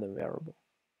random variable.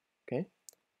 Okay,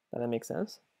 does that make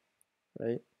sense,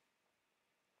 right?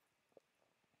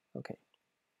 Okay.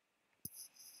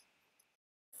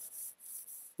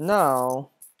 Now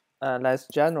let's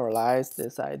generalize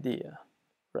this idea,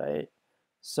 right?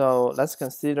 So let's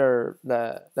consider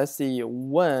let's see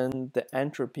when the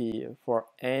entropy for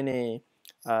any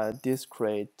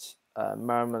discrete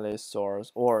marmalade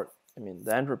source, or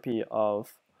the entropy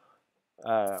of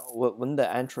when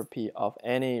the entropy of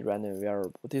any random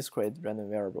variable, discrete random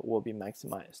variable, will be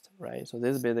maximized, right? So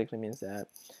this basically means that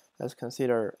let's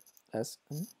consider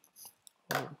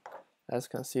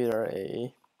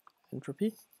a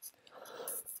entropy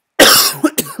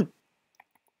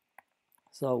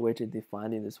so which is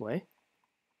defined in this way,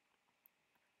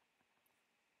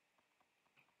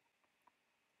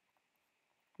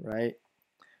 right?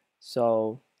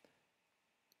 So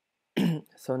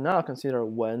so now consider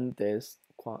when this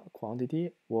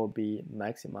quantity will be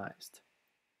maximized,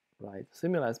 right?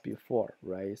 Similar as before,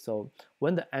 right? So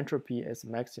when the entropy is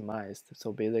maximized,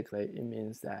 so basically it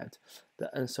means that the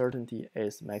uncertainty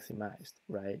is maximized,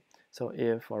 right? So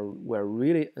if we're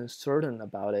really uncertain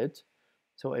about it,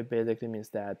 so it basically means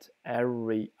that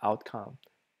every outcome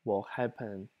will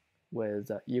happen with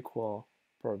equal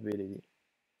probability,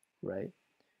 right?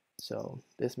 So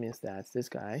this means that this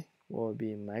guy will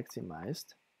be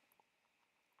maximized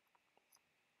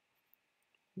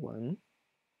when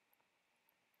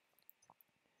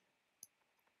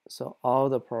so all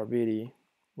the probability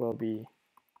will be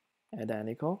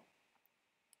identical,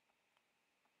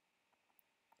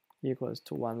 equals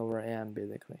to 1 over n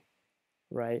basically,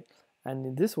 right? And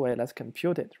in this way, let's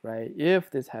compute it, right?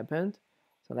 If this happened,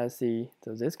 so let's see,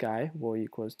 so this guy will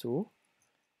equals to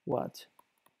what?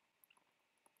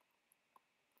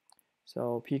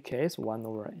 So pk is 1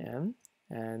 over n,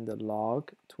 and the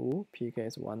log 2 pk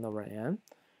is 1 over n,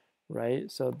 right?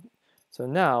 So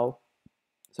now,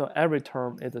 so every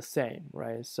term is the same,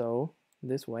 right? So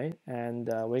this way, and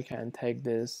we can take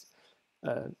this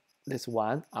this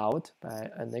one out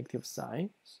by a negative sign.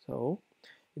 So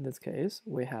in this case,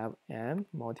 we have n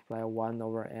multiply 1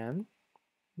 over n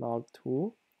log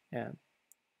 2 n,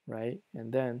 right?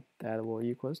 And then that will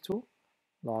equals to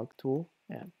log 2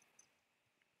 n.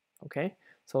 Okay,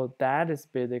 so that is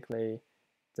basically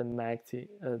the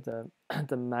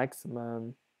the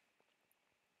maximum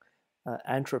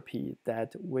entropy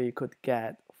that we could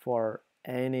get for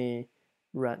any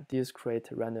discrete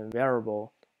random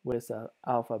variable with an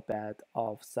alphabet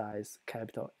of size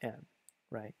capital N,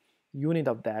 right? Unit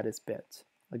of that is bit.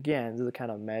 Again, this is kind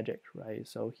of magic, right?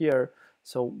 So here,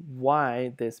 so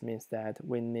why this means that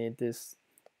we need this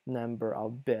number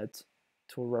of bits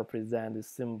to represent the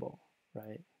symbol,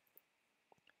 right?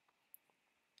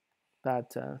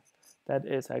 That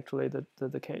is actually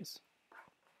the case.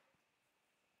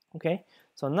 Okay,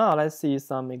 so now let's see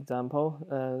some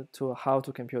example to how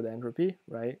to compute the entropy,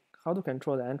 right? How to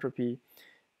control the entropy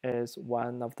is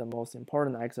one of the most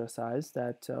important exercise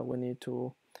that we need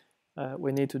to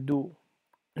do,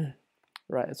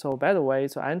 right? So by the way,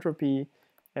 so entropy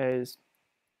is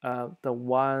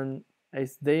the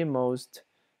most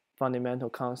fundamental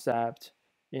concept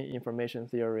in information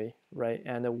theory, right?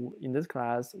 And in this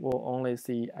class, we'll only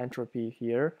see entropy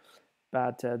here,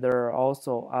 but there are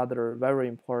also other very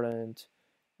important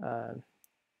uh,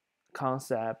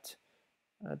 concept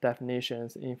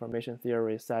definitions in information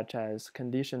theory, such as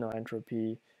conditional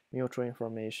entropy, mutual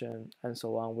information, and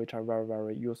so on, which are very,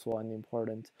 very useful and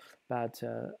important. But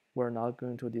we're not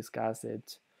going to discuss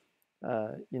it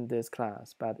in this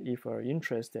class. But if you're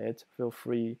interested, feel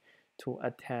free to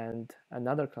attend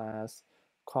another class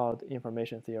called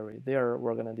information theory. There,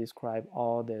 we're going to describe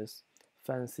all these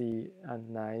fancy and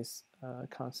nice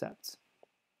concepts.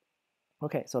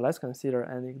 Okay, so let's consider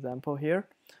an example here.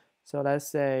 So let's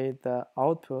say the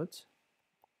output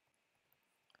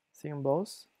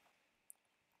symbols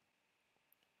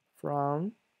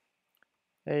from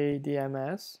a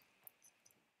DMS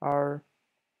are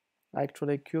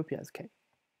actually QPSK.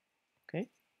 Okay,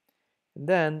 and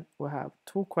then we have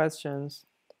two questions.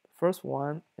 The first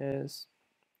one is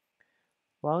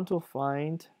want to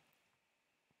find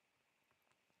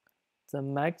the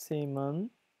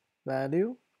maximum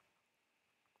value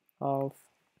of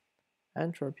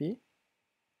entropy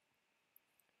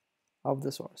of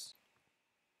the source.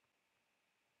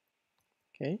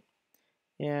 Okay,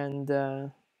 and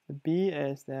B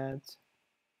is that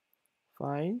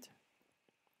find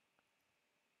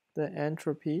the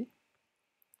entropy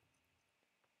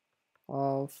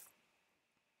of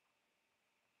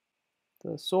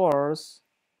the source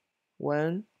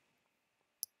when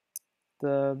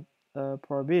the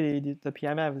probability, the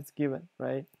PMF is given,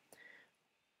 right?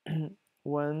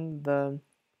 When the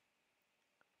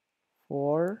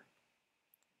for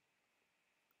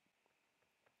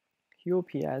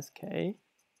QPSK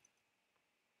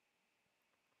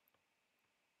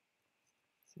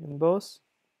symbols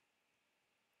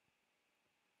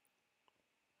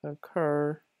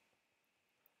occur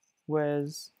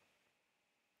with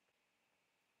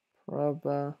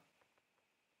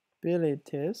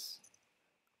probabilities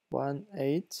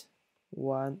 1/8,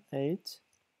 1/8,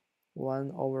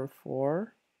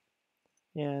 1/4,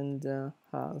 and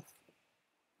half.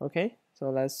 Okay, so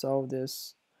let's solve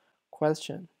this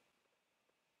question.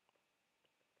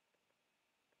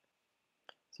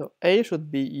 So A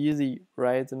should be easy,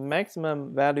 right? The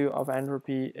maximum value of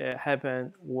entropy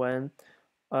happens when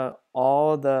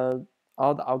all the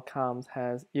outcomes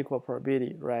has equal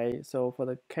probability, right? So for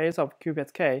the case of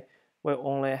QPSK, we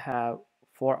only have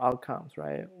 4 outcomes,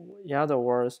 right? In other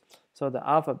words, so the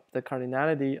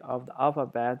cardinality of the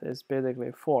alphabet is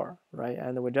basically 4, right?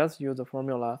 And we just use the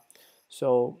formula,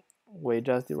 so we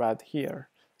just derived here.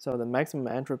 So the maximum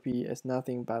entropy is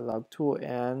nothing but log 2,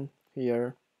 and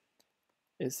here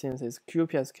since it's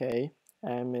QPSK,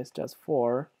 m is just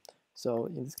 4, so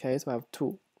in this case we have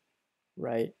 2,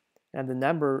 right? And the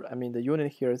number, I mean the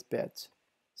unit here is bit,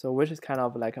 so which is kind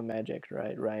of like a magic,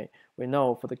 right? We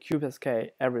know for the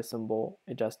QPSK every symbol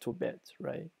is just 2 bits,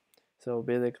 right? So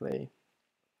basically,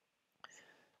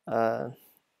 so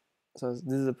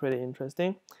this is pretty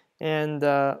interesting. And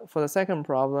for the second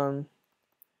problem,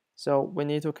 so we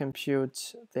need to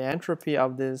compute the entropy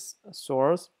of this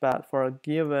source, but for a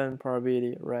given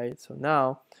probability, right? So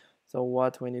now, so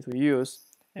what we need to use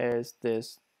is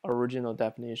this original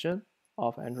definition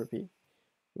of entropy,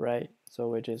 right? So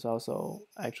which is also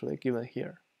actually given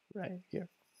here, right here.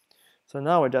 So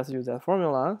now we just use that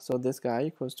formula. So this guy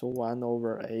equals to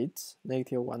 1/8,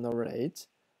 negative 1/8,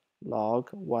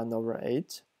 log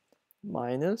 1/8,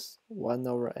 minus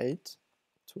 1/8,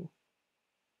 2,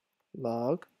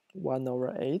 log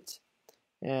 1/8,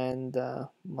 and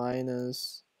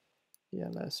minus, yeah,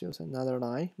 let's use another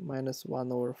line, minus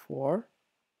 1/4,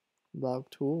 log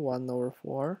 2,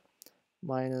 1/4,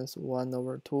 minus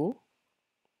 1/2,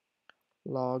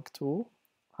 log 2,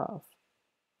 half,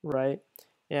 right?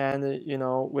 And you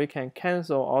know, we can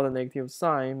cancel all the negative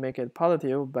sign, make it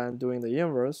positive by doing the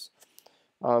inverse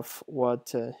of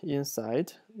what is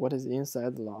inside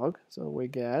the log. So we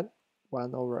get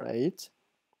 1/8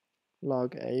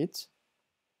 log 8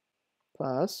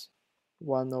 plus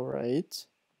 1/8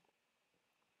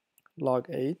 log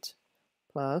 8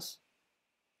 plus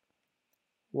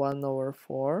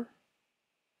 1/4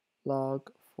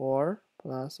 log 4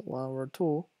 plus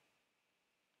 1/2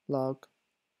 log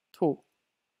 2,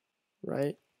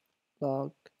 right?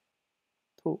 Log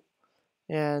 2.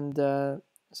 And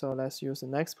so let's use the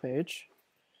next page.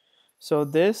 So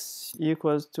this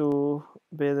equals to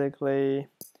basically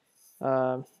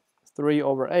 3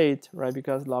 over 8, right?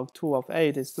 Because log 2 of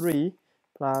 8 is 3,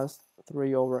 plus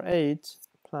 3 over 8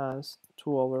 plus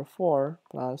 2 over 4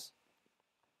 plus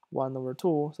 1 over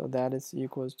 2. So that is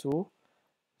equals to,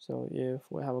 so if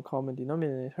we have a common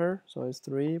denominator, so it's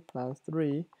 3 plus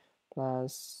 3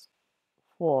 plus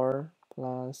 4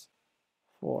 plus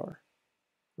 4,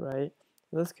 right?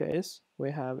 In this case, we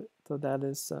have, so that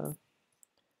is,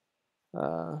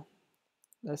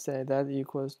 let's say that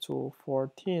equals to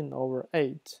 14 over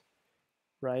 8,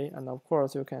 right? And of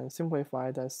course, you can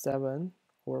simplify that 7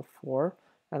 over 4,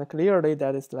 and clearly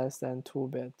that is less than 2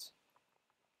 bits.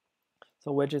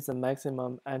 So which is the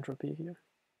maximum entropy here,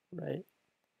 right?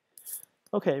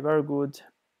 Okay, very good.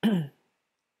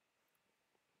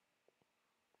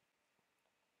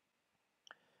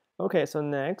 Okay, so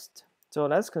next, so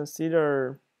let's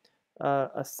consider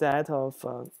a set of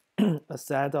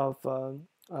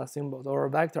symbols or a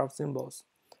vector of symbols,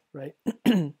 right?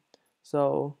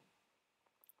 So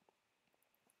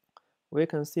we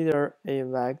consider a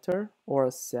vector or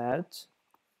a set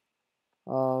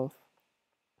of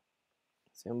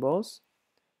symbols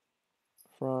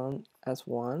from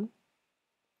S1,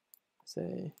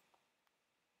 say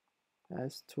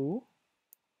S2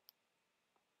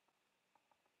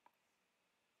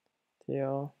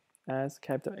 till S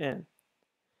capital N,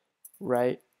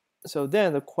 right? So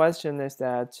then the question is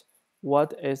that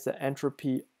what is the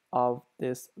entropy of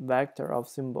this vector of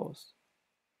symbols,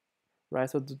 right?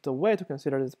 So the way to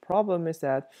consider this problem is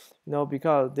that,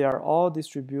 because they are all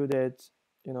distributed,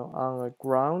 on a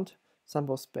ground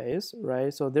sample space,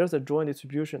 right? So there's a joint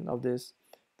distribution of this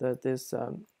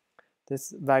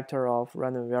vector of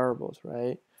random variables,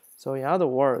 right? So in other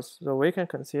words, so we can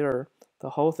consider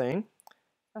the whole thing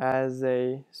as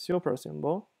a super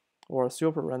symbol or a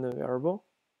super random variable,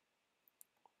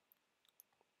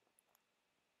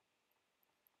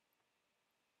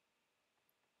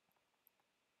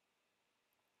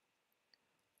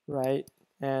 right?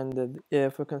 And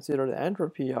if we consider the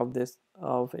entropy of the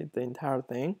entire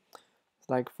thing, it's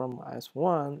like from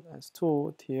S1,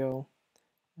 S2 till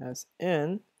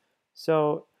Sn,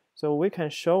 so we can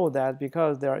show that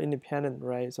because they are independent,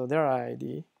 right? So their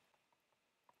ID,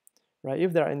 right?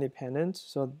 If they are independent,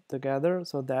 so together,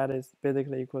 so that is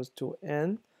basically equals to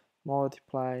n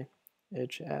multiply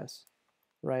hs,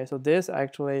 right? So this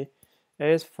actually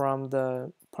is from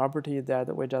the property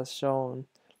that we just shown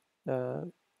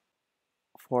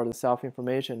for the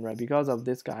self-information, right? Because of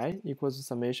this guy equals the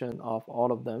summation of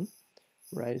all of them,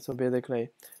 right? So basically,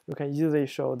 we can easily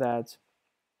show that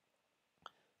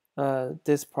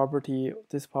this property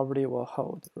will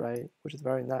hold, right? Which is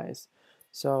very nice.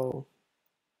 So,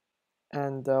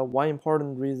 and one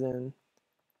important reason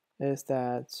is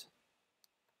that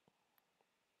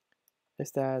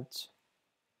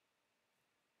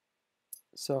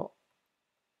so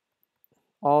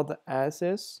all the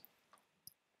S's,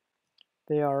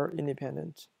 they are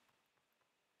independent,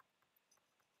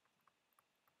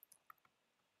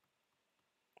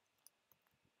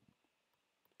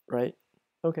 right?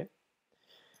 Okay.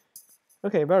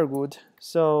 Okay, very good.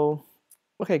 So,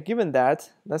 okay, given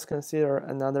that, let's consider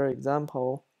another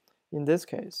example in this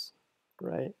case,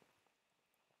 right?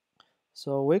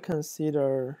 So we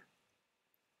consider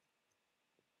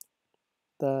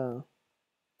the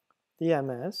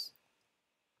DMS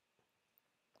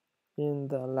in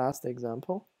the last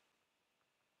example.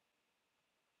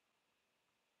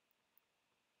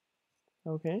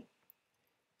 Okay,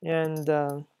 and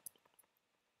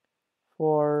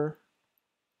for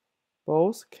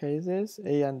both cases,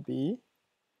 A and B,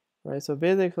 right? So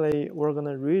basically, we're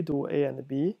gonna redo A and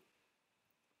B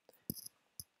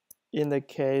in the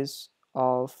case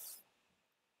of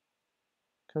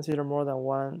consider more than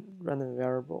one random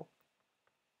variable,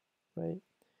 right?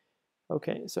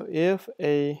 Okay, so if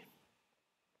a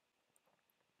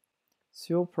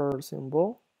super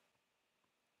symbol,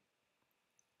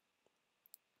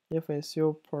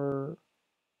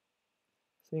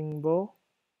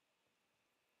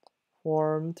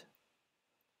 formed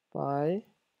by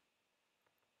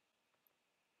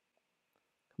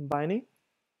combining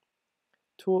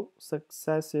two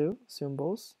successive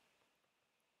symbols,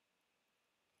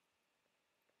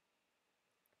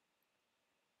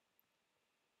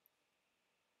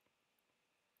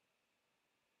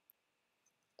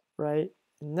 right?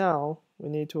 Now we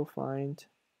need to find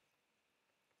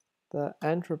the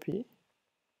entropy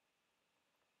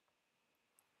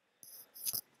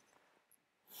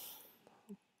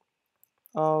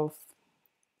of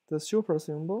the super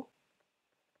symbol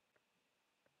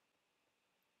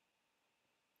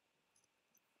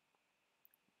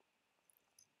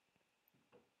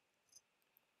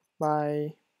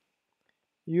by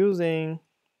using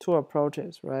two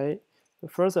approaches, right? The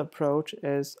first approach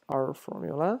is our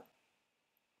formula.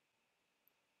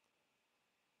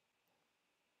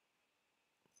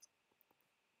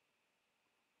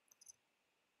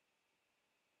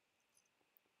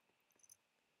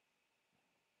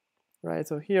 Right,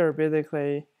 so here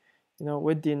basically,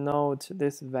 we denote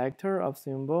this vector of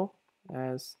symbol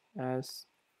as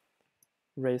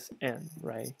raised n,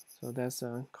 right? So that's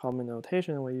a common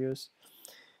notation we use.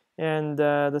 And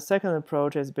the second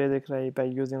approach is basically by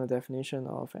using the definition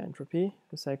of entropy.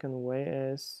 The second way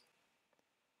is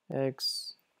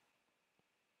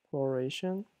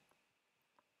exploration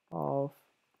of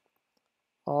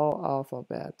all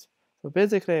alphabet. So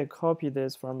basically I copy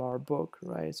this from our book,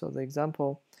 right? So the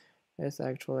example is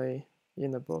actually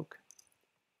in the book.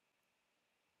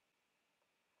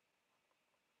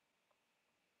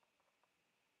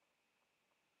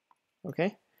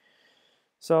 Okay,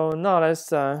 so now let's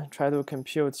try to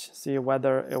compute, see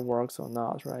whether it works or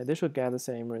not, right? They should get the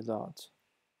same result.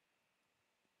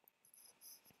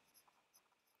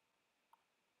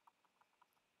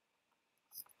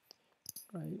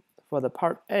 Right. For the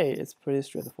part A, it's pretty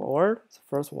straightforward. The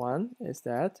first one is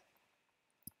that,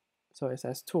 so it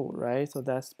says 2, right? So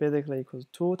that's basically equals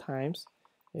 2 times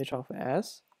h of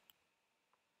s,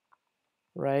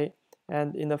 right?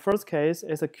 And in the first case,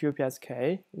 it's a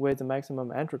QPSK with the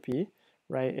maximum entropy,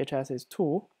 right? HS is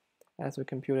 2, as we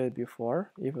computed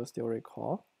before, if you still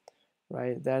recall,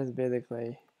 right? That is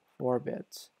basically 4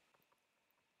 bits,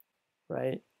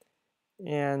 right?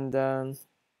 And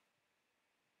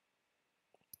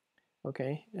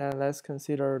okay, and let's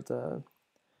consider the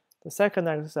second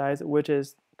exercise, which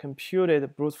is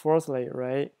computed brute forcefully,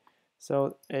 right?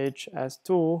 So h as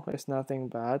 2 is nothing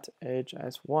but h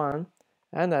as 1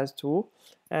 and as 2.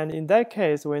 And in that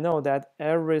case, we know that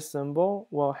every symbol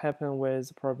will happen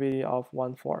with probability of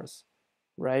 1/4,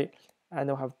 right? And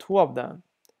we'll have 2 of them.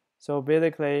 So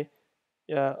basically,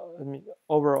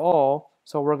 overall,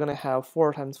 so we're going to have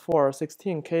 4 times 4,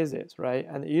 16 cases, right?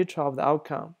 And each of the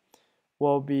outcome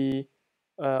will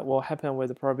happen with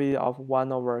the probability of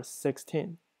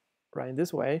 1/16, right? In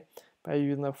this way, by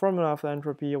using the formula of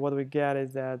entropy, what we get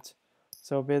is that,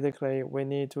 so basically we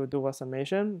need to do a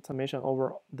summation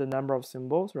over the number of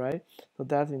symbols, right? So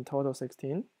that's in total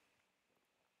 16.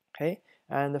 Okay,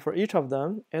 and for each of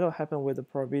them, it'll happen with the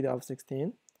probability of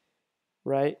 16,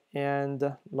 right?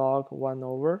 And log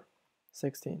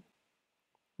 1/16,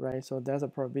 right? So that's a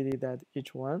probability that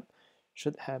each one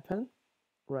should happen,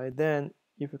 right? Then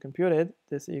if you compute it,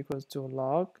 this equals to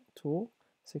log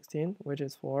 2/16, which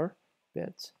is 4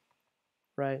 bits,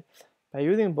 right? By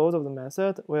using both of the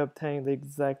methods, we obtain the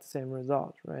exact same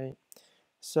result, right?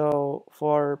 So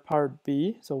for part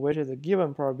B, so which is a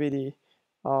given probability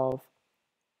of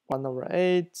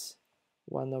 1/8,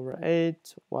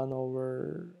 1/8,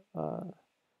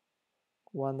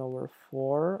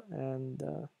 1/4, and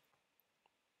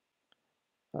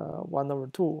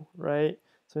 1/2, right?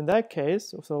 So in that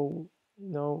case, so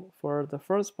for the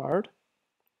first part,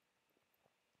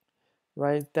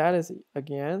 right, that is,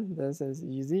 again, this is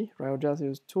easy, right? We'll just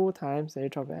use 2 times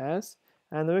h of s,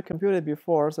 and we computed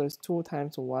before, so it's 2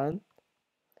 times 1,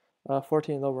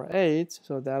 14/8,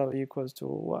 so that'll equals to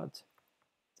what?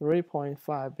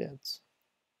 3.5 bits,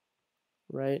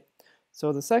 right?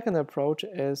 So the second approach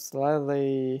is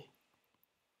slightly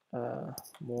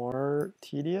more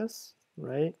tedious,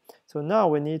 right? So now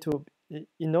we need to,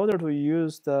 in order to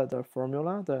use the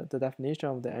formula, the definition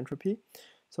of the entropy,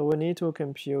 so we need to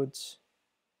compute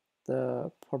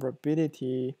the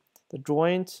probability, the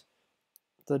joint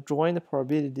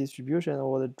probability distribution,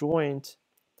 or the joint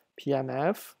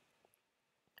PMF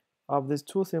of these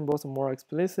two symbols more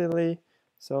explicitly.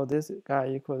 So this guy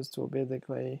equals to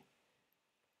basically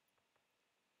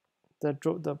the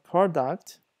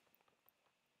product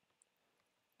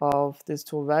of these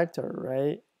two vectors,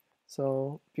 right?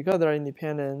 So because they're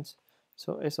independent,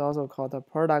 so it's also called the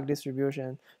product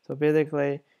distribution. So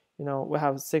basically, we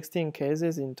have 16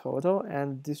 cases in total,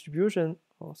 and distribution,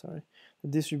 the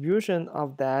distribution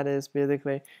of that is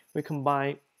basically we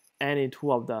combine any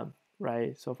two of them,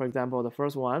 right? So for example, the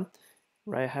first one,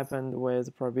 right, happened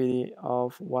with probability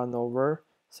of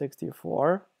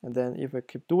 1/64, and then if we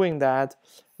keep doing that,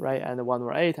 right, and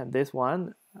 1/8, and this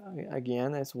one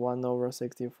again is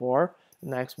 1/64.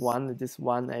 Next one, this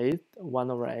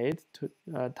 1/8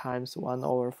 times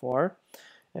 1/4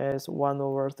 is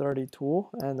 1/32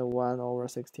 and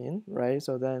 1/16, right?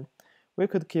 So then we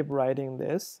could keep writing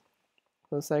this.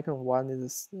 The second one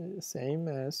is the same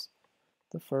as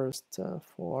the first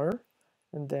 4,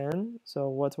 and then so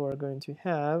what we're going to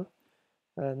have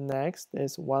Next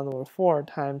is 1 over 4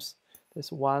 times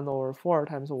this 1 over 4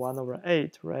 times 1 over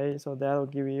 8, right? So that will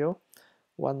give you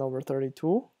 1 over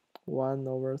 32, 1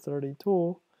 over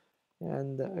 32,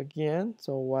 and again,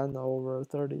 so 1 over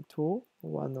 32,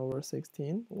 1 over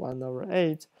 16, 1 over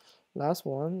 8. Last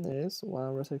one is 1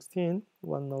 over 16,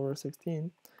 1 over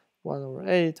 16, 1 over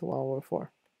 8, 1 over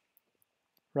 4.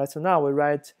 Right, so now we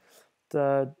write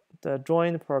the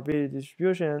joint probability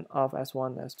distribution of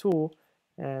S1 and S2,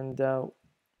 and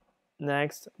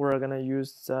next we're going to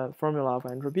use the formula of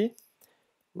entropy,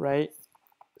 right?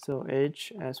 So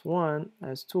H S1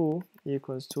 S2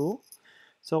 equals 2.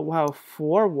 So we have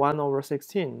 4 1 over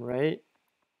 16, right?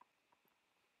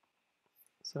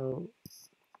 So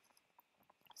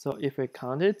if we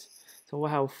count it, so we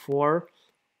have 4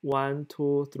 1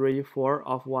 2 3 4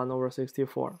 of 1 over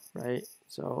 64, right?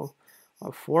 So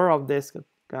 4 of this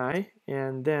guy,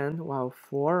 and then we have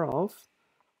 4 of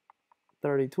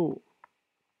 32,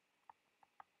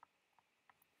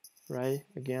 right?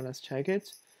 Again, let's check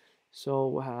it. So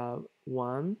we have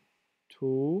 1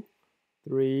 2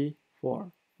 3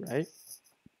 4, right?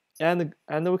 And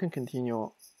we can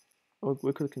continue.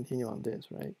 We could continue on this,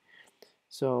 right?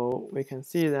 So we can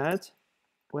see that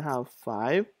we have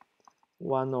 5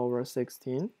 1 over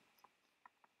 16,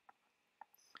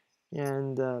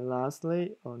 and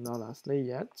lastly, or not lastly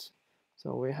yet,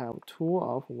 so we have 2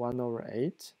 of 1 over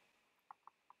 8,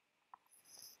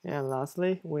 and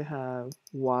lastly we have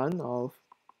 1 of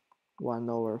 1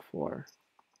 over 4.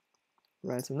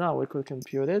 Right, so now we could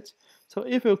compute it. So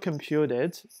if you compute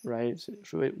it, right,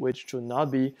 which should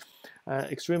not be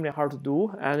extremely hard to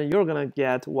do, and you're gonna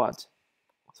get what?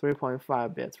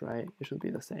 3.5 bits, right? It should be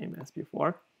the same as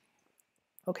before.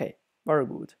 Okay, very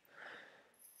good.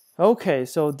 Okay,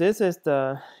 so this is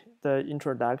the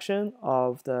introduction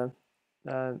of the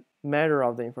measure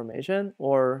of the information,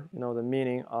 or the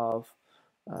meaning of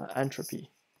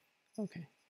entropy. Okay.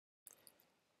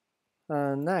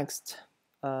 Next,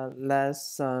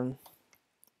 let's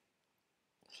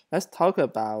talk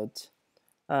about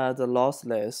the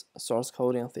lossless source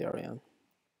coding theorem.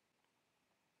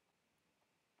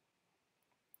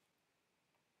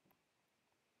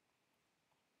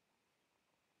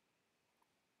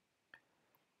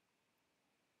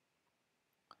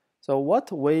 So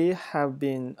what we have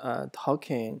been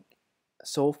talking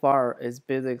so far is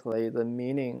basically the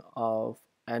meaning of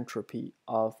entropy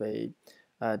of a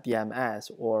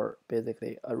DMS, or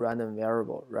basically a random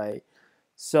variable, right?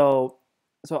 So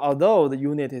although the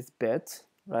unit is bit,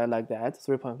 right, like that,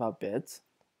 3.5 bits,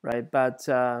 right, but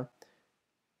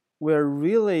we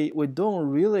don't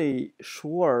really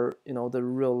sure, the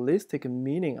realistic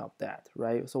meaning of that,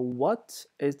 right? So what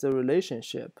is the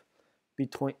relationship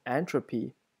between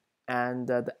entropy and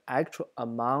the actual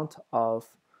amount of,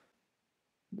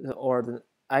 or the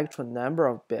actual number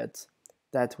of bits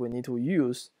that we need to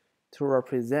use to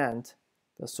represent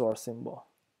the source symbol,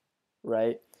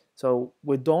 right? So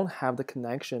we don't have the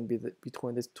connection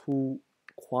between these two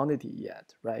quantity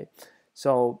yet, right?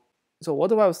 So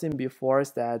what I was saying before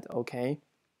is that, okay,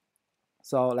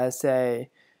 so let's say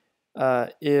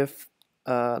if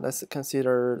let's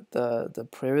consider the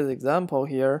previous example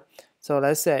here. So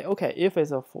let's say, okay, if it's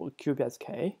a full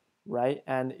QPSK, right,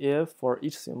 and if for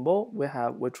each symbol we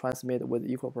transmit with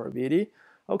equal probability,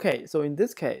 okay, so in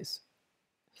this case,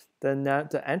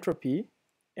 the entropy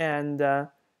and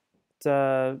the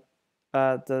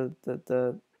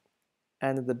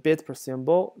bit per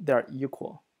symbol, they're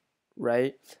equal,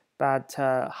 right? But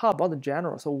how about the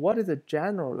general? So what is the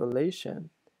general relation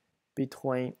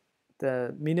between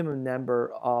the minimum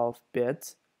number of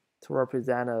bits to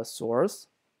represent a source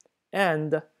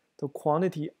and the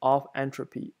quantity of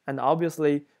entropy? And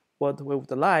obviously, what we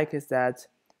would like is that,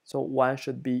 so one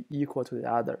should be equal to the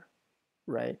other,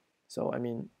 right? So I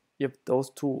mean, if those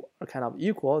two are kind of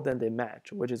equal, then they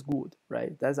match, which is good,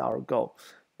 right? That's our goal.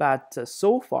 But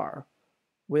so far,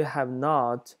 we have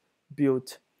not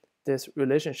built this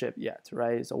relationship yet,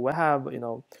 right? So we have,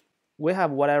 we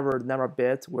have whatever number of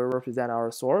bits will represent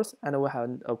our source, and we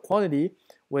have a quantity,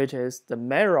 which is the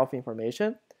measure of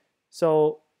information.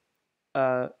 So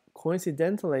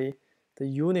coincidentally, the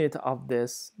unit of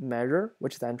this measure,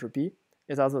 which is entropy,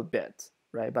 is also a bit,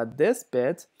 right? But this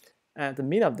bit, and the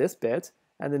meaning of this bit,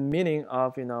 and the meaning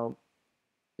of the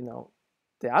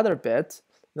other bit,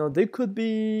 they could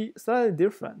be slightly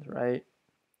different, right?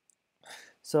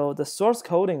 So the source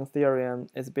coding theorem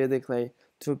is basically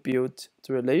to build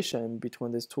the relation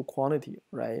between these two quantities,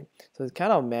 right? So it's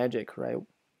kind of magic, right?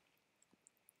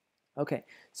 Okay,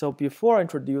 so before I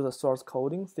introduce the source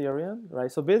coding theorem,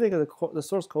 right? So basically the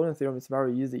source coding theorem is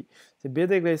very easy. So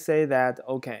basically say that,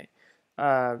 okay,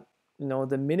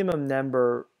 the minimum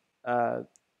number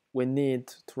we need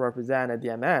to represent a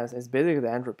DMS is basically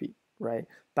the entropy, right?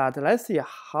 But let's see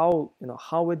how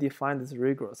we define this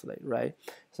rigorously, right?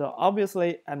 So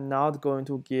obviously, I'm not going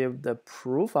to give the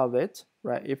proof of it,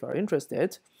 right? If you're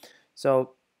interested,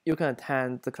 so you can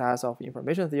attend the class of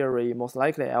information theory. Most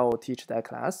likely, I will teach that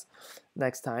class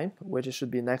next time, which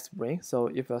should be next spring. So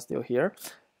if you're still here,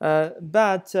 so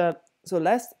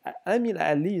let me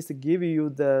at least give you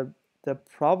the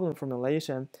problem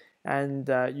formulation, and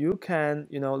you can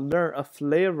learn a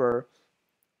flavor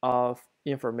of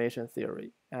information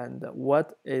theory and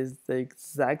what is the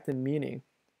exact meaning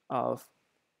of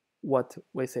what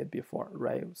we said before,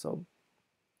 right? So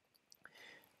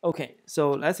okay, so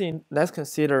let's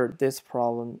consider this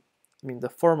problem. I mean the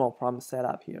formal problem set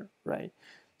up here, right?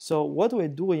 So what we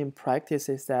do in practice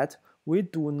is that we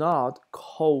do not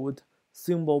code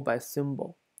symbol by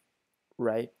symbol,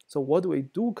 right? So what we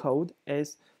do code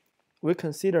is we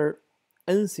consider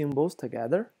n symbols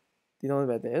together, denoted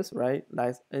by this, right?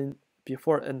 Like n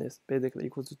before n is basically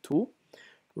equal to 2,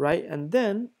 right? And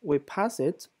then we pass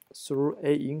it through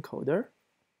a encoder.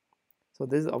 So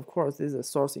this, of course, this is a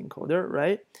source encoder,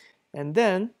 right? And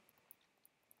then,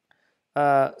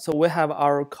 so we have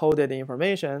our coded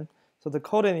information. So the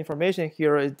coded information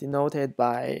here is denoted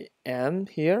by m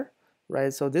here,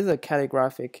 right? So this is a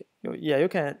calligraphic. Yeah, you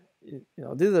can,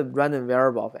 this is a random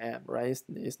variable of m, right?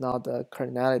 It's not the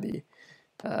cardinality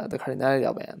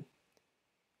of m.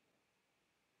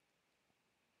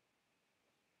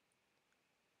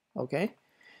 Okay,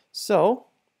 so,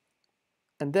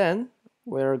 and then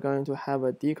we're going to have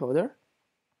a decoder.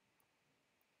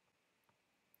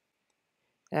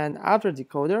 And after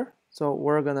decoder, so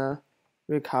we're gonna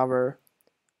recover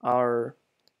our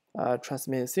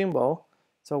transmitted symbol,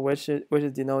 so which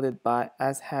is denoted by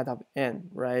s hat of n,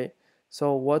 right?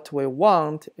 So what we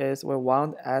want is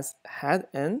s hat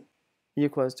n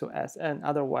equals to Sn,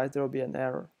 otherwise there will be an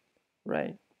error,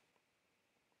 right?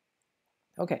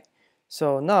 Okay,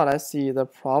 so now let's see the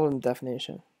problem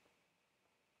definition.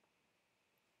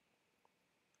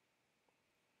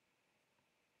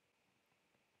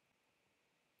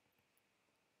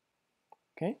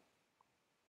 Okay,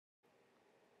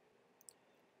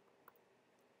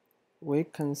 we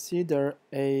consider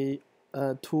a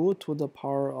 2 to the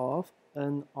power of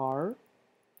nr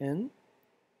n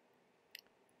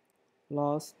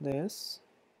lossless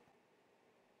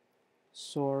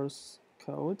source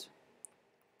code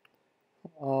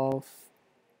of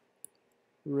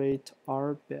rate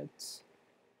r bits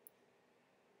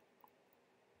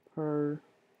per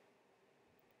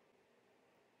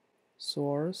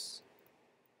source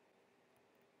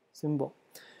symbol.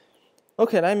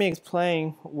 Okay, let me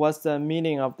explain what's the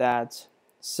meaning of that.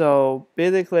 So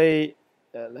basically,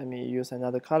 let me use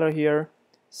another color here.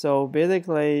 So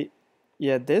basically,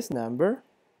 yeah, this number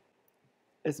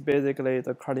is basically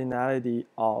the cardinality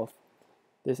of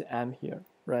this m here,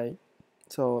 right?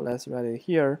 So let's write it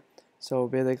here. So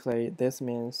basically, this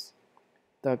means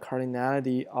the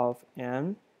cardinality of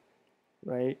m,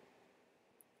 right?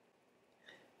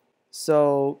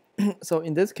 So, so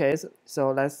in this case,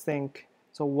 so let's think.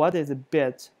 So what is a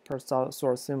bit per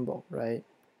source symbol, right?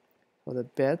 So the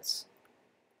bits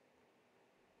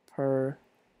per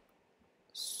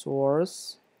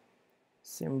source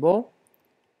symbol.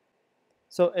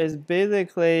 So it's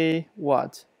basically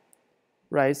what,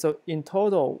 right? So in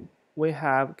total, we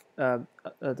have the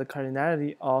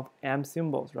cardinality of m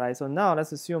symbols, right? So now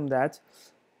let's assume that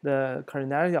the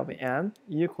cardinality of m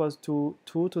equals to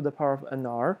 2 to the power of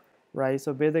nr, right?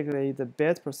 So basically, the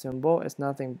bit per symbol is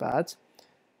nothing but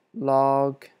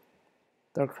log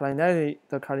the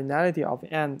cardinality of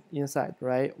n inside,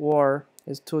 right? Or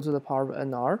is 2 to the power of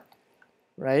nr,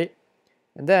 right?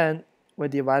 And then we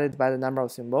divide it by the number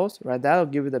of symbols, right? That will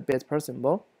give you the bit per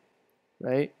symbol,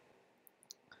 right?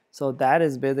 So that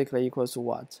is basically equals to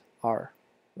what? R,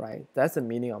 right? That's the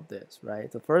meaning of this, right?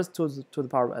 The first 2 to the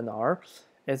power of nr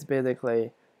is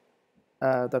basically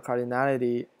the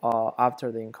cardinality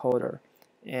after the encoder,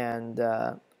 and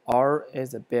R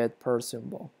is a bit per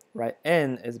symbol, right?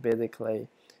 N is basically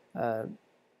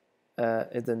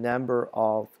is the number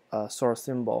of source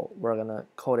symbol we're gonna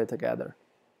code it together.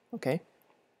 Okay,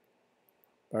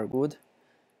 very good.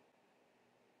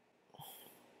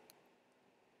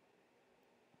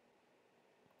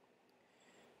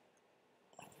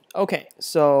 Okay,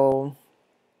 so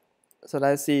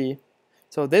let's see.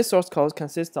 So this source code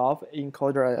consists of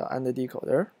encoder and the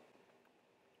decoder.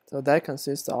 So that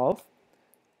consists of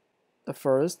the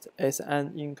first is an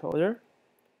encoder.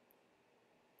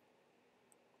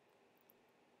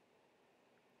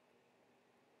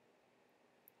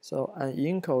 So an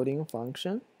encoding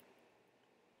function.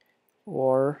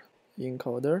 or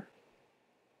encoder,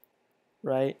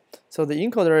 right? So the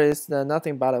encoder is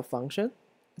nothing but a function.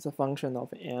 It's a function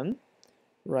of n,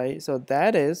 right? So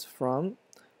that is from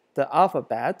the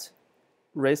alphabet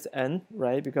raised to n,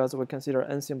 right? Because we consider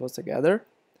n symbols together.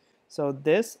 So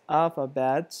this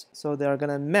alphabet, so they're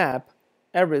gonna map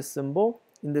every symbol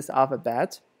in this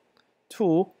alphabet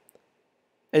to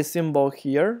a symbol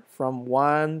here from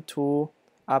 1, 2,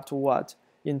 up to what?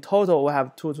 In total, we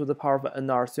have 2 to the power of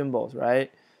nr symbols,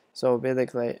 right? So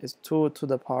basically, it's 2 to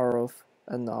the power of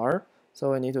nr.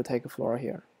 So we need to take a floor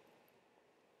here.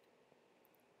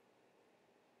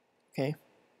 Okay.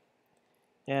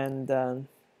 And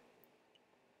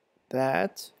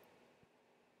that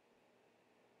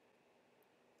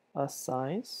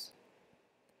assigns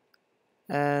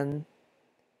an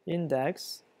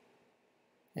index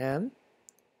m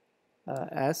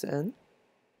Sn,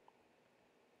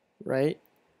 right?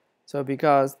 So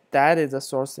because that is a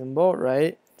source symbol,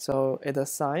 right? So it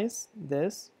assigns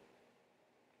this,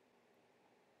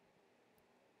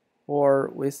 or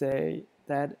we say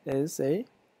that is a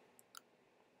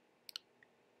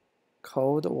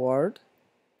code word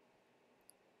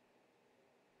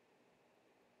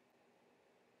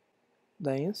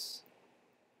length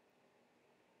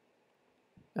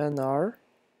nr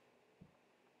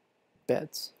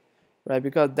bits, right?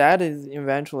 Because that is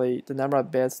eventually the number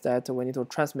of bits that we need to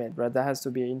transmit, right? That has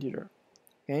to be an integer,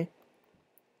 okay?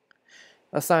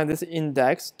 Assign this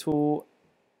index to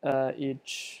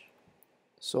each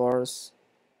source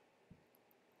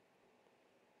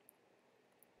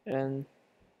and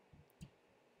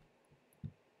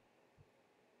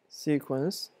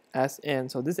sequence Sn.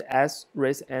 So this S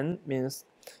raised n means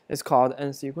it's called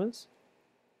n sequence,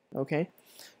 okay?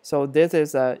 So this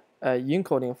is a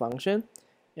encoding function,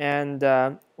 and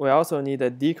we also need a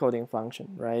decoding function,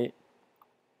 right?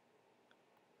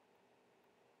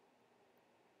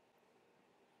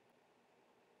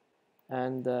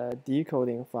 And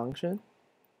decoding function,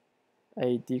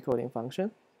 a decoding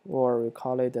function, or we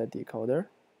call it a decoder,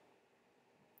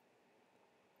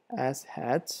 as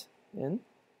hat in,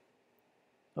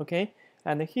 okay?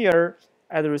 And here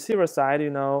at the receiver side,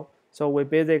 so we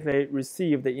basically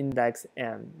receive the index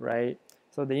n, right?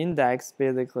 So the index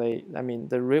basically, I mean,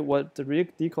 what the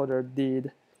decoder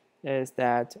did is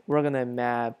that we're gonna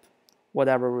map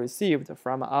whatever received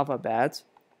from alphabet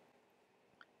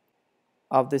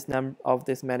of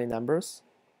this many numbers,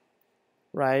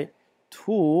 right,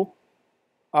 to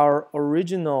our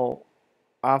original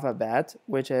alphabet,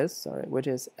 which is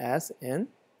Sn,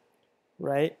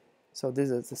 right? So this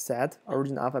is the set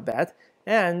original alphabet,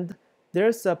 and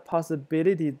there's a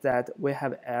possibility that we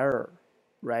have error,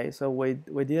 right? So we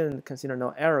didn't consider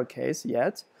no error case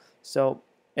yet, so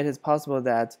it is possible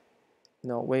that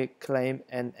we claim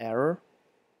an error,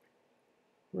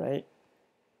 right?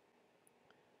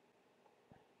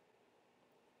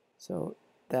 So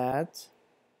that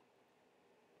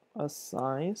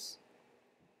assigns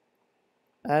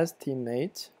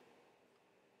estimate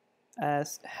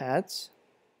as hat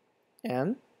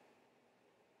n,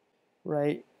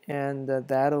 right? And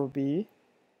that'll be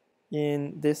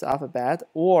in this alphabet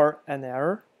or an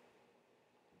error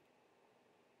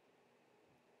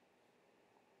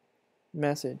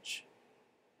message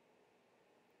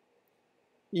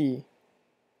E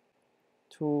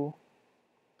to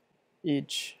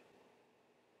each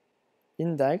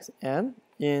index n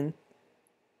in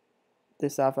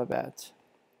this alphabet,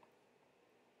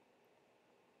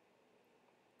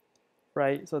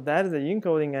 right? So that is the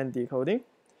encoding and decoding.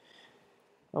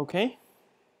 Okay.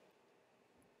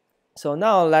 So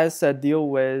now let's deal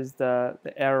with the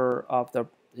error of the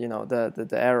the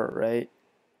error, right?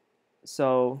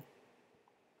 So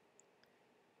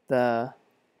the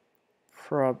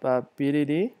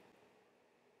probability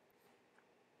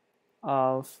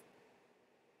of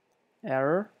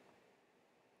error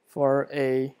for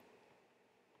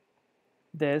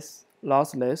this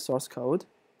lossless source code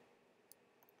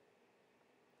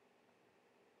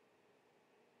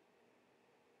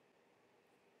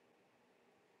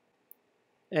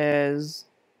is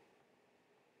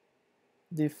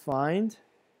defined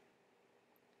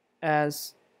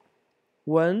as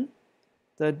when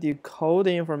the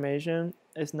decoding information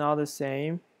is not the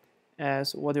same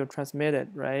as what you transmitted,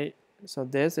 right? So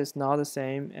this is not the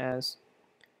same as,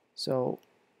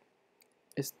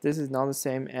 this is not the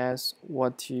same as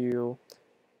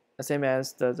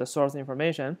the source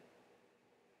information,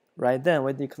 right? Then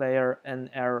we declare an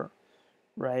error,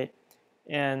 right?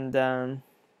 And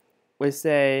we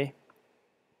say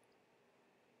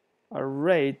a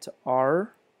rate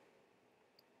R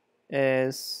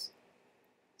is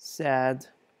said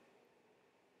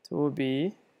to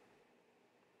be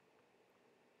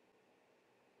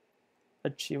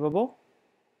achievable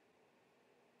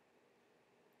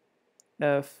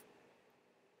if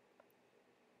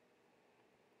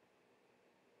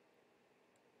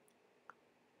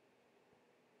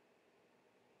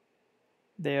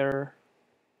there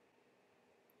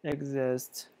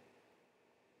exists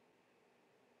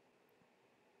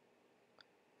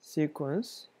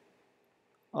sequence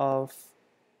of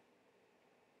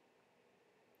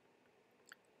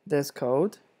this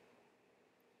code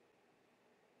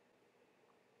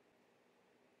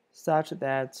such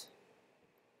that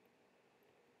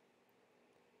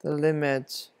the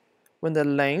limit when the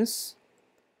length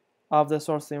of the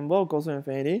source symbol goes to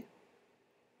infinity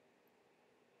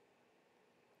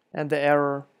and the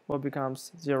error will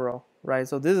becomes 0, right?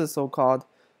 So this is so-called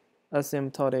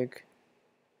asymptotic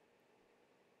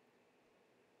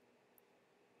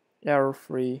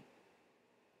error-free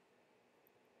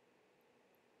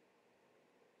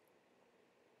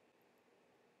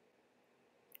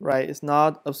right? It's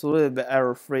not absolutely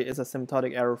error-free, it's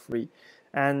asymptotic error-free.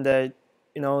 And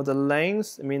you know, the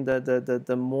length, I mean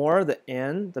the more the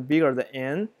n, the bigger the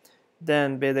n,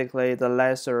 then basically the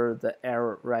lesser the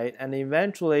error, right? And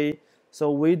eventually,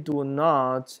 so we do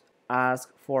not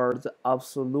ask for the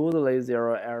absolutely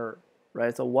zero error,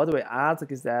 right? So what we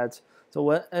ask is that, so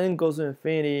when n goes to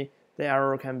infinity, the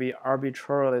error can be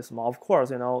arbitrarily small. Of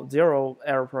course, you know, zero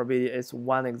error probability is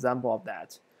one example of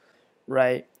that,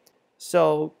 right?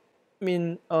 So, I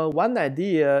mean, one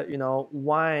idea, you know,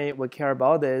 why we care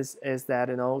about this is that,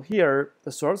 you know, here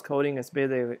the source coding is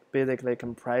basically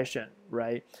compression,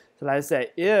 right? So let's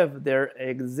say if there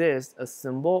exists a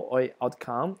symbol or an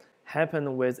outcome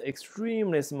happen with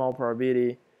extremely small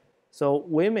probability, so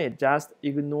we may just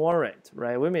ignore it,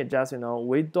 right? We may just, you know,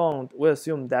 we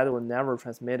assume that will never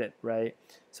transmit it, right?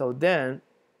 So then,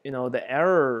 you know, the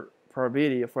error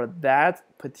probability for that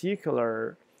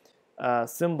particular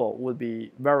symbol would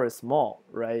be very small,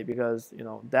 right? Because you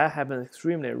know that happens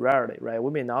extremely rarely, right? We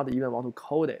may not even want to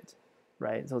code it,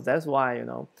 right? So that's why you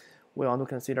know we want to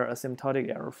consider asymptotic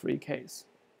error-free case.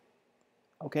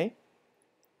 Okay,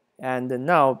 and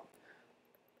now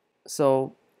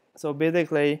so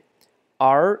basically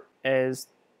R is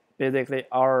basically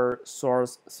our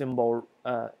source symbol.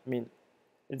 I mean,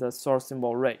 it's a source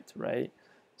symbol rate, right?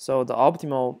 So the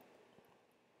optimal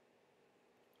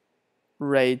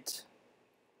rate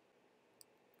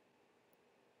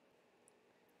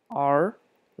R,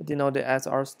 denoted as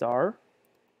R star,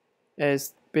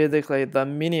 is basically the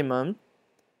minimum.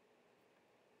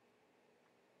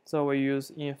 So we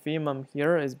use infimum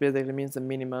here, it basically means the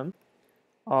minimum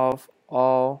of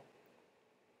all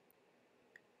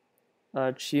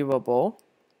achievable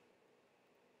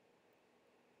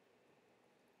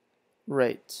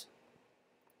rate.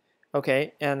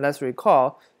 Okay, and let's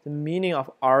recall the meaning of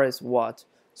R is what?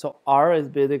 So R is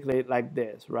basically like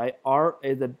this, right? R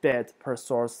is a bit per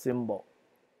source symbol,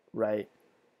 right?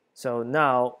 So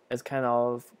now it's kind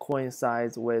of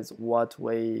coincides with what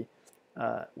we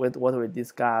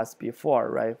discussed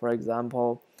before, right? For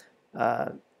example,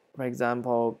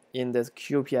 in this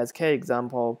QPSK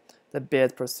example, the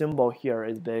bit per symbol here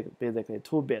is basically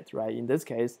 2 bits, right? In this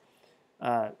case,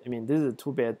 I mean this is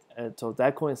 2 bit, so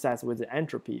that coincides with the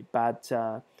entropy. But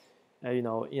you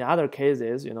know, in other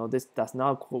cases, you know, this does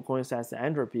not coincide with the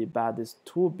entropy, but this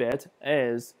 2 bit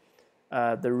is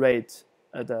the rate,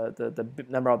 the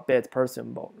number of bits per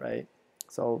symbol, right?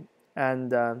 So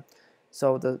and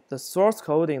so the source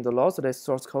coding, the lossless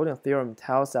source coding theorem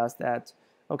tells us that,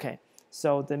 okay,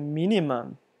 so the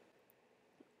minimum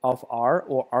of R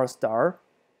or R star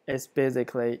is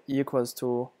basically equals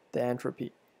to the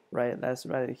entropy, right? Let's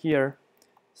write it here.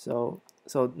 So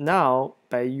now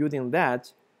by using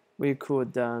that, we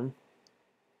could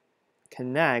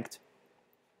connect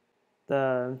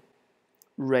the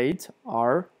rate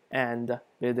R and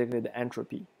basically the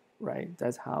entropy, right?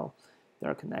 That's how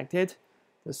they're connected.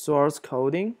 The source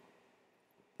coding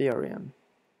theorem.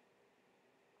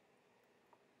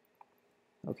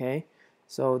 Okay,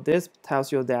 so this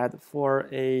tells you that for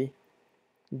a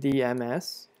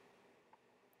DMS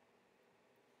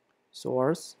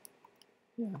source,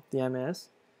 DMS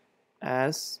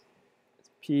S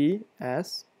P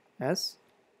S S,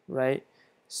 right?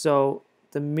 So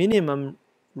the minimum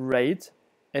rate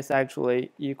is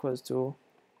actually equals to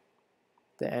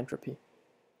the entropy.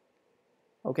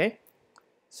 Okay,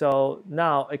 so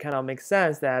now it kind of makes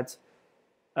sense that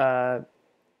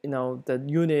you know, the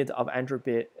unit of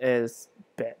entropy is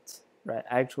bit, right?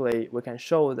 Actually, we can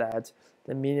show that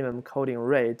the minimum coding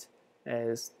rate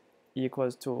is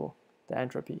equals to the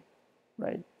entropy,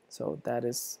 right? So that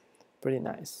is pretty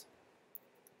nice.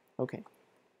 Okay.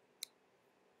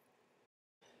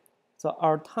 So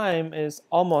our time is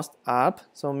almost up.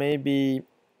 So maybe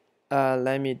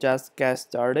let me just get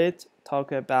started.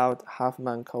 Talk about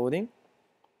Huffman coding.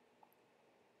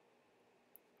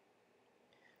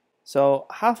 So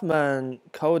Huffman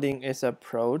coding is a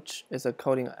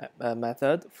coding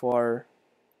method for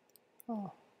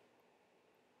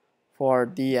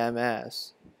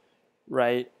DMS,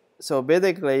 right? So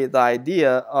basically, the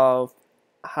idea of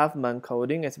Huffman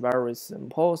coding is very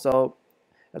simple. So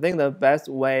I think the best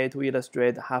way to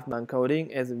illustrate Huffman coding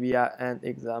is via an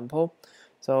example.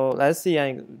 So let's see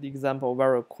an example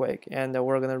very quick, and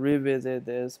we're going to revisit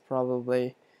this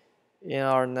probably in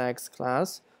our next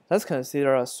class. Let's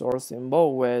consider a source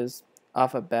symbol with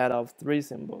alphabet of 3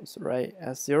 symbols, right?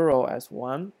 S0,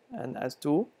 S1, and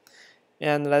S2.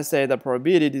 And let's say the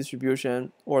probability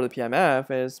distribution, or the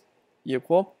PMF, is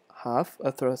equal half,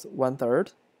 a third,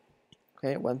 1/3.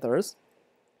 Okay, 1/3.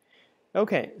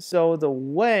 Okay, so the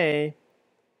way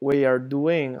we are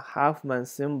doing Huffman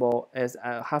symbol is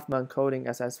Huffman coding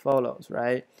is as follows,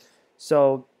 right?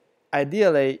 So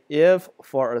ideally, if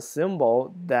for a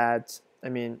symbol that,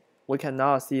 we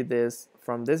cannot see this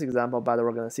from this example, but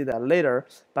we're going to see that later.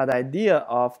 But the idea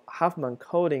of Huffman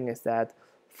coding is that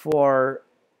for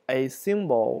a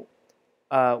symbol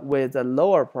with a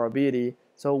lower probability,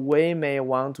 so we may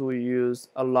want to use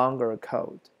a longer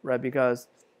code, right? Because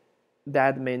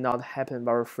that may not happen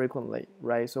very frequently,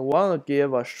 right? So we want to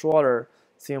give a shorter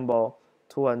symbol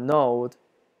to a node,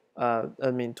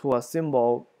 to a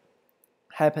symbol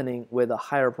happening with a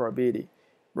higher probability,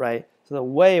 right? So the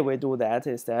way we do that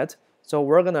is that, so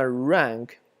we're gonna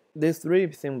rank these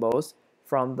 3 symbols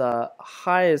from the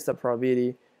highest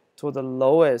probability to the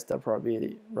lowest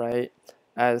probability, right?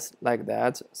 As like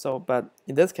that. So, but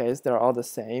in this case, they're all the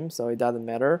same, so it doesn't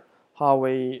matter how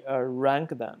we rank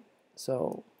them.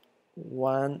 So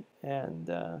 1 and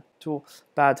 2,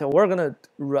 but we're gonna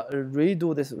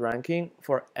redo this ranking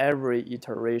for every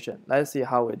iteration. Let's see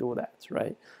how we do that,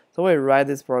 right? So we write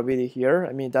this probability here.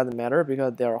 It doesn't matter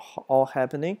because they're all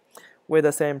happening with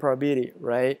the same probability,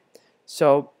 right?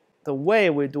 So the way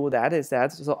we do that is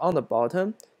that, so on the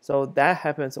bottom, so that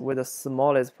happens with the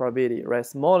smallest probability, right?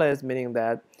 Smallest meaning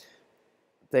that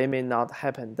they may not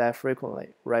happen that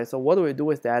frequently, right? So what we do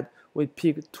is that we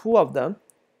pick 2 of them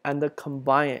and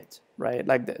combine it, right?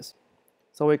 Like this.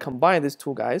 So we combine these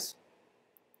 2 guys.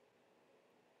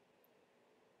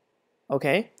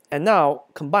 Okay, and now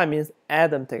combine means add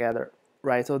them together,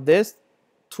 right? So this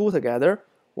 2 together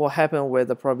will happen with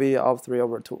the probability of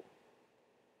 3/2.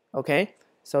 Okay,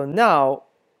 so now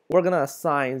we're gonna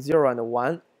assign 0 and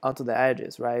 1 onto the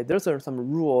edges, right? There's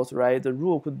some rules, right? The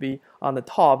rule could be on the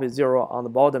top is 0, on the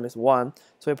bottom is 1.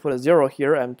 So we put a 0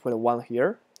 here and put a 1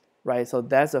 here, right? So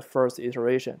that's the first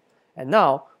iteration. And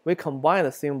now we combine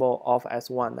the symbol of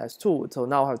S1, S2. So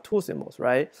now we have 2 symbols,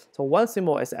 right? So one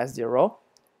symbol is S0,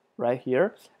 right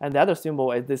here, and the other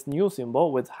symbol is this new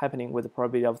symbol with happening with the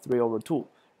probability of 3/2,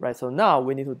 right? So now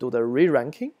we need to do the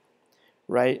re-ranking,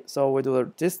 right? So we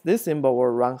do this symbol will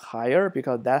rank higher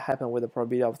because that happened with the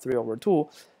probability of 3/2,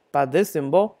 but this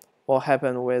symbol will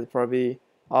happen with probability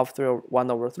of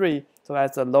 1/3, so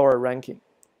that's a lower ranking,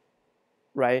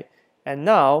 right? And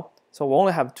now, so we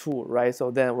only have 2, right? So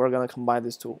then we're gonna combine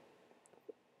these 2,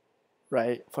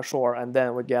 right, for sure, and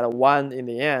then we get a 1 in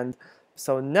the end.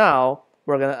 So now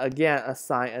we're gonna again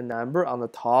assign a number on the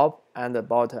top and the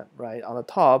bottom, right? On the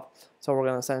top, so we're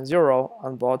gonna assign 0.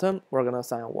 On the bottom, we're gonna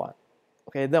assign 1.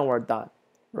 Okay, then we're done,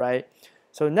 right?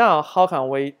 So now how can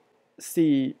we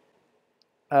see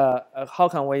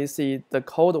the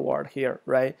code word here,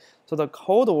 right? So the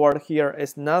code word here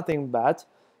is nothing but,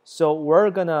 so we're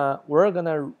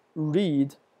gonna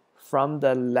read from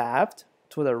the left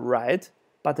to the right,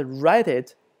 but write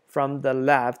it from the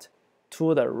left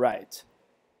to the right,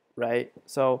 right?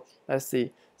 So let's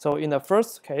see. So in the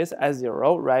first case,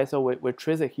 S0, right? So we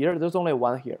trace it here. There's only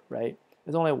 1 here, right?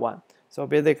 There's only 1. So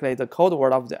basically, the code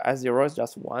word of the S0 is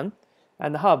just 1.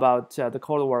 And how about the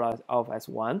code word of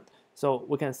S1? So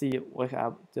we can see we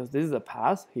have this is the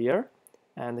path here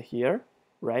and here,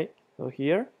 right? So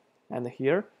here and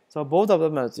here. So both of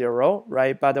them are 0,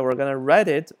 right? But we're gonna write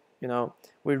it,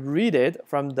 we read it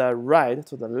from the right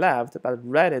to the left, but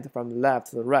write it from the left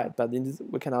to the right. But in this,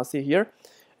 we cannot see here.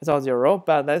 It's all 0,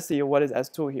 but let's see what is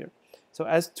S2 here. So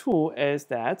S2 is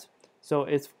that, so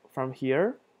it's from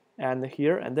here, and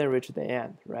then reach the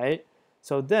end, right?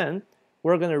 So then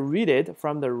we're going to read it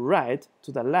from the right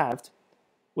to the left,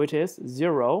 which is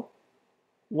 0,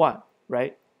 1,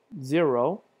 right?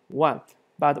 0, 1.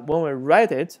 But when we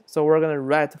write it, so we're going to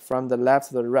write from the left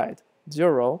to the right,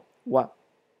 0, 1,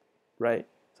 right?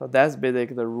 So that's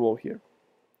basically the rule here.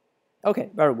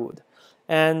 Okay, very good.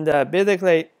 And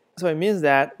basically, So it means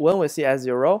that when we see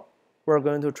S0, we're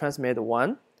going to transmit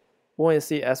 1. When we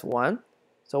see S1,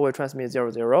 so we transmit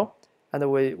 0, 0.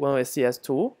 And when we see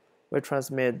S2, we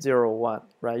transmit 0, 1,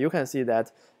 right? You can see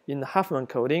that in Huffman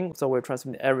coding, so we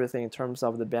transmit everything in terms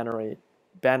of the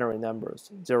binary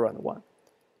numbers, 0 and 1,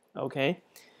 okay?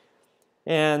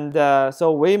 And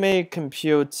so we may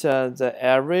compute the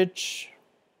average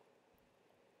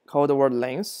code word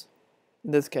length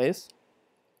in this case,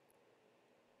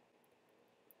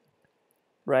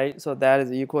 right? So that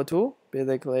is equal to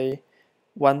basically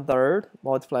 1/3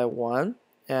 multiply 1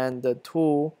 and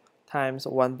 2 times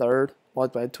 1/3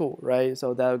 multiply 2, right?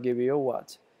 So that will give you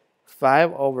what?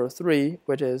 5/3,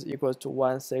 which is equal to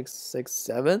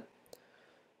 1667.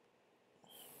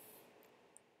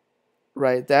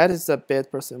 Right, that is a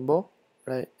bit per symbol,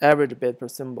 right? Average bit per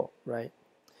symbol, right?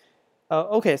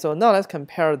 Okay, so now let's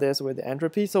compare this with the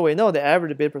entropy. So we know the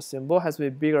average bit per symbol has to be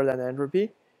bigger than the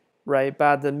entropy, right?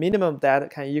 But the minimum that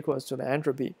can equals to the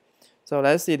entropy. So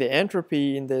let's see, the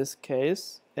entropy in this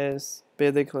case is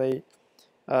basically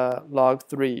log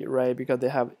 3, right? Because they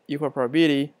have equal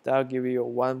probability, that'll give you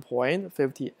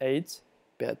 1.58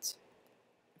 bits.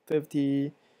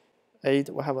 58,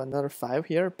 we have another 5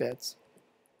 here, bits.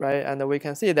 Right, and we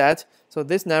can see that, so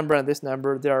this number and this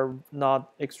number, they are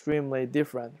not extremely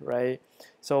different, right?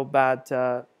 So, but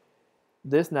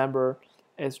this number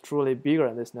is truly bigger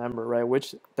than this number, right?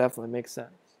 Which definitely makes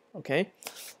sense, okay?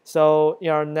 So in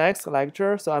our next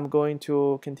lecture, so I'm going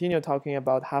to continue talking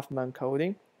about Huffman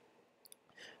coding,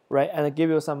 right? And give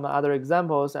you some other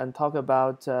examples and talk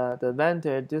about the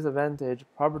advantage, disadvantage,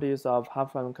 properties of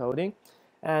Huffman coding.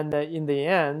 And in the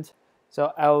end,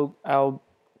 so I'll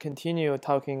continue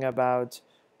talking about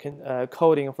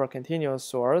coding for continuous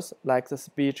source, like the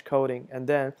speech coding, and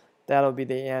then that'll be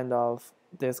the end of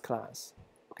this class.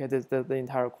 Okay, this the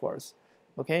entire course.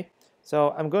 Okay,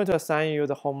 so I'm going to assign you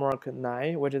the homework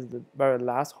 9, which is the very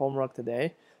last homework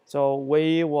today. So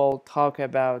we will talk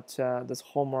about this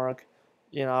homework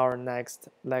in our next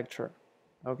lecture.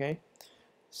 Okay,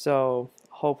 so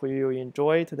hope you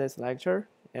enjoy today's lecture,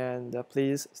 and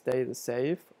please stay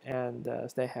safe and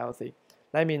stay healthy.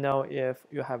 Let me know if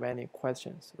you have any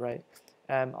questions, right?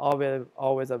 I'm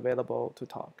always available to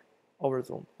talk over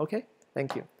Zoom. Okay,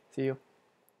 thank you. See you.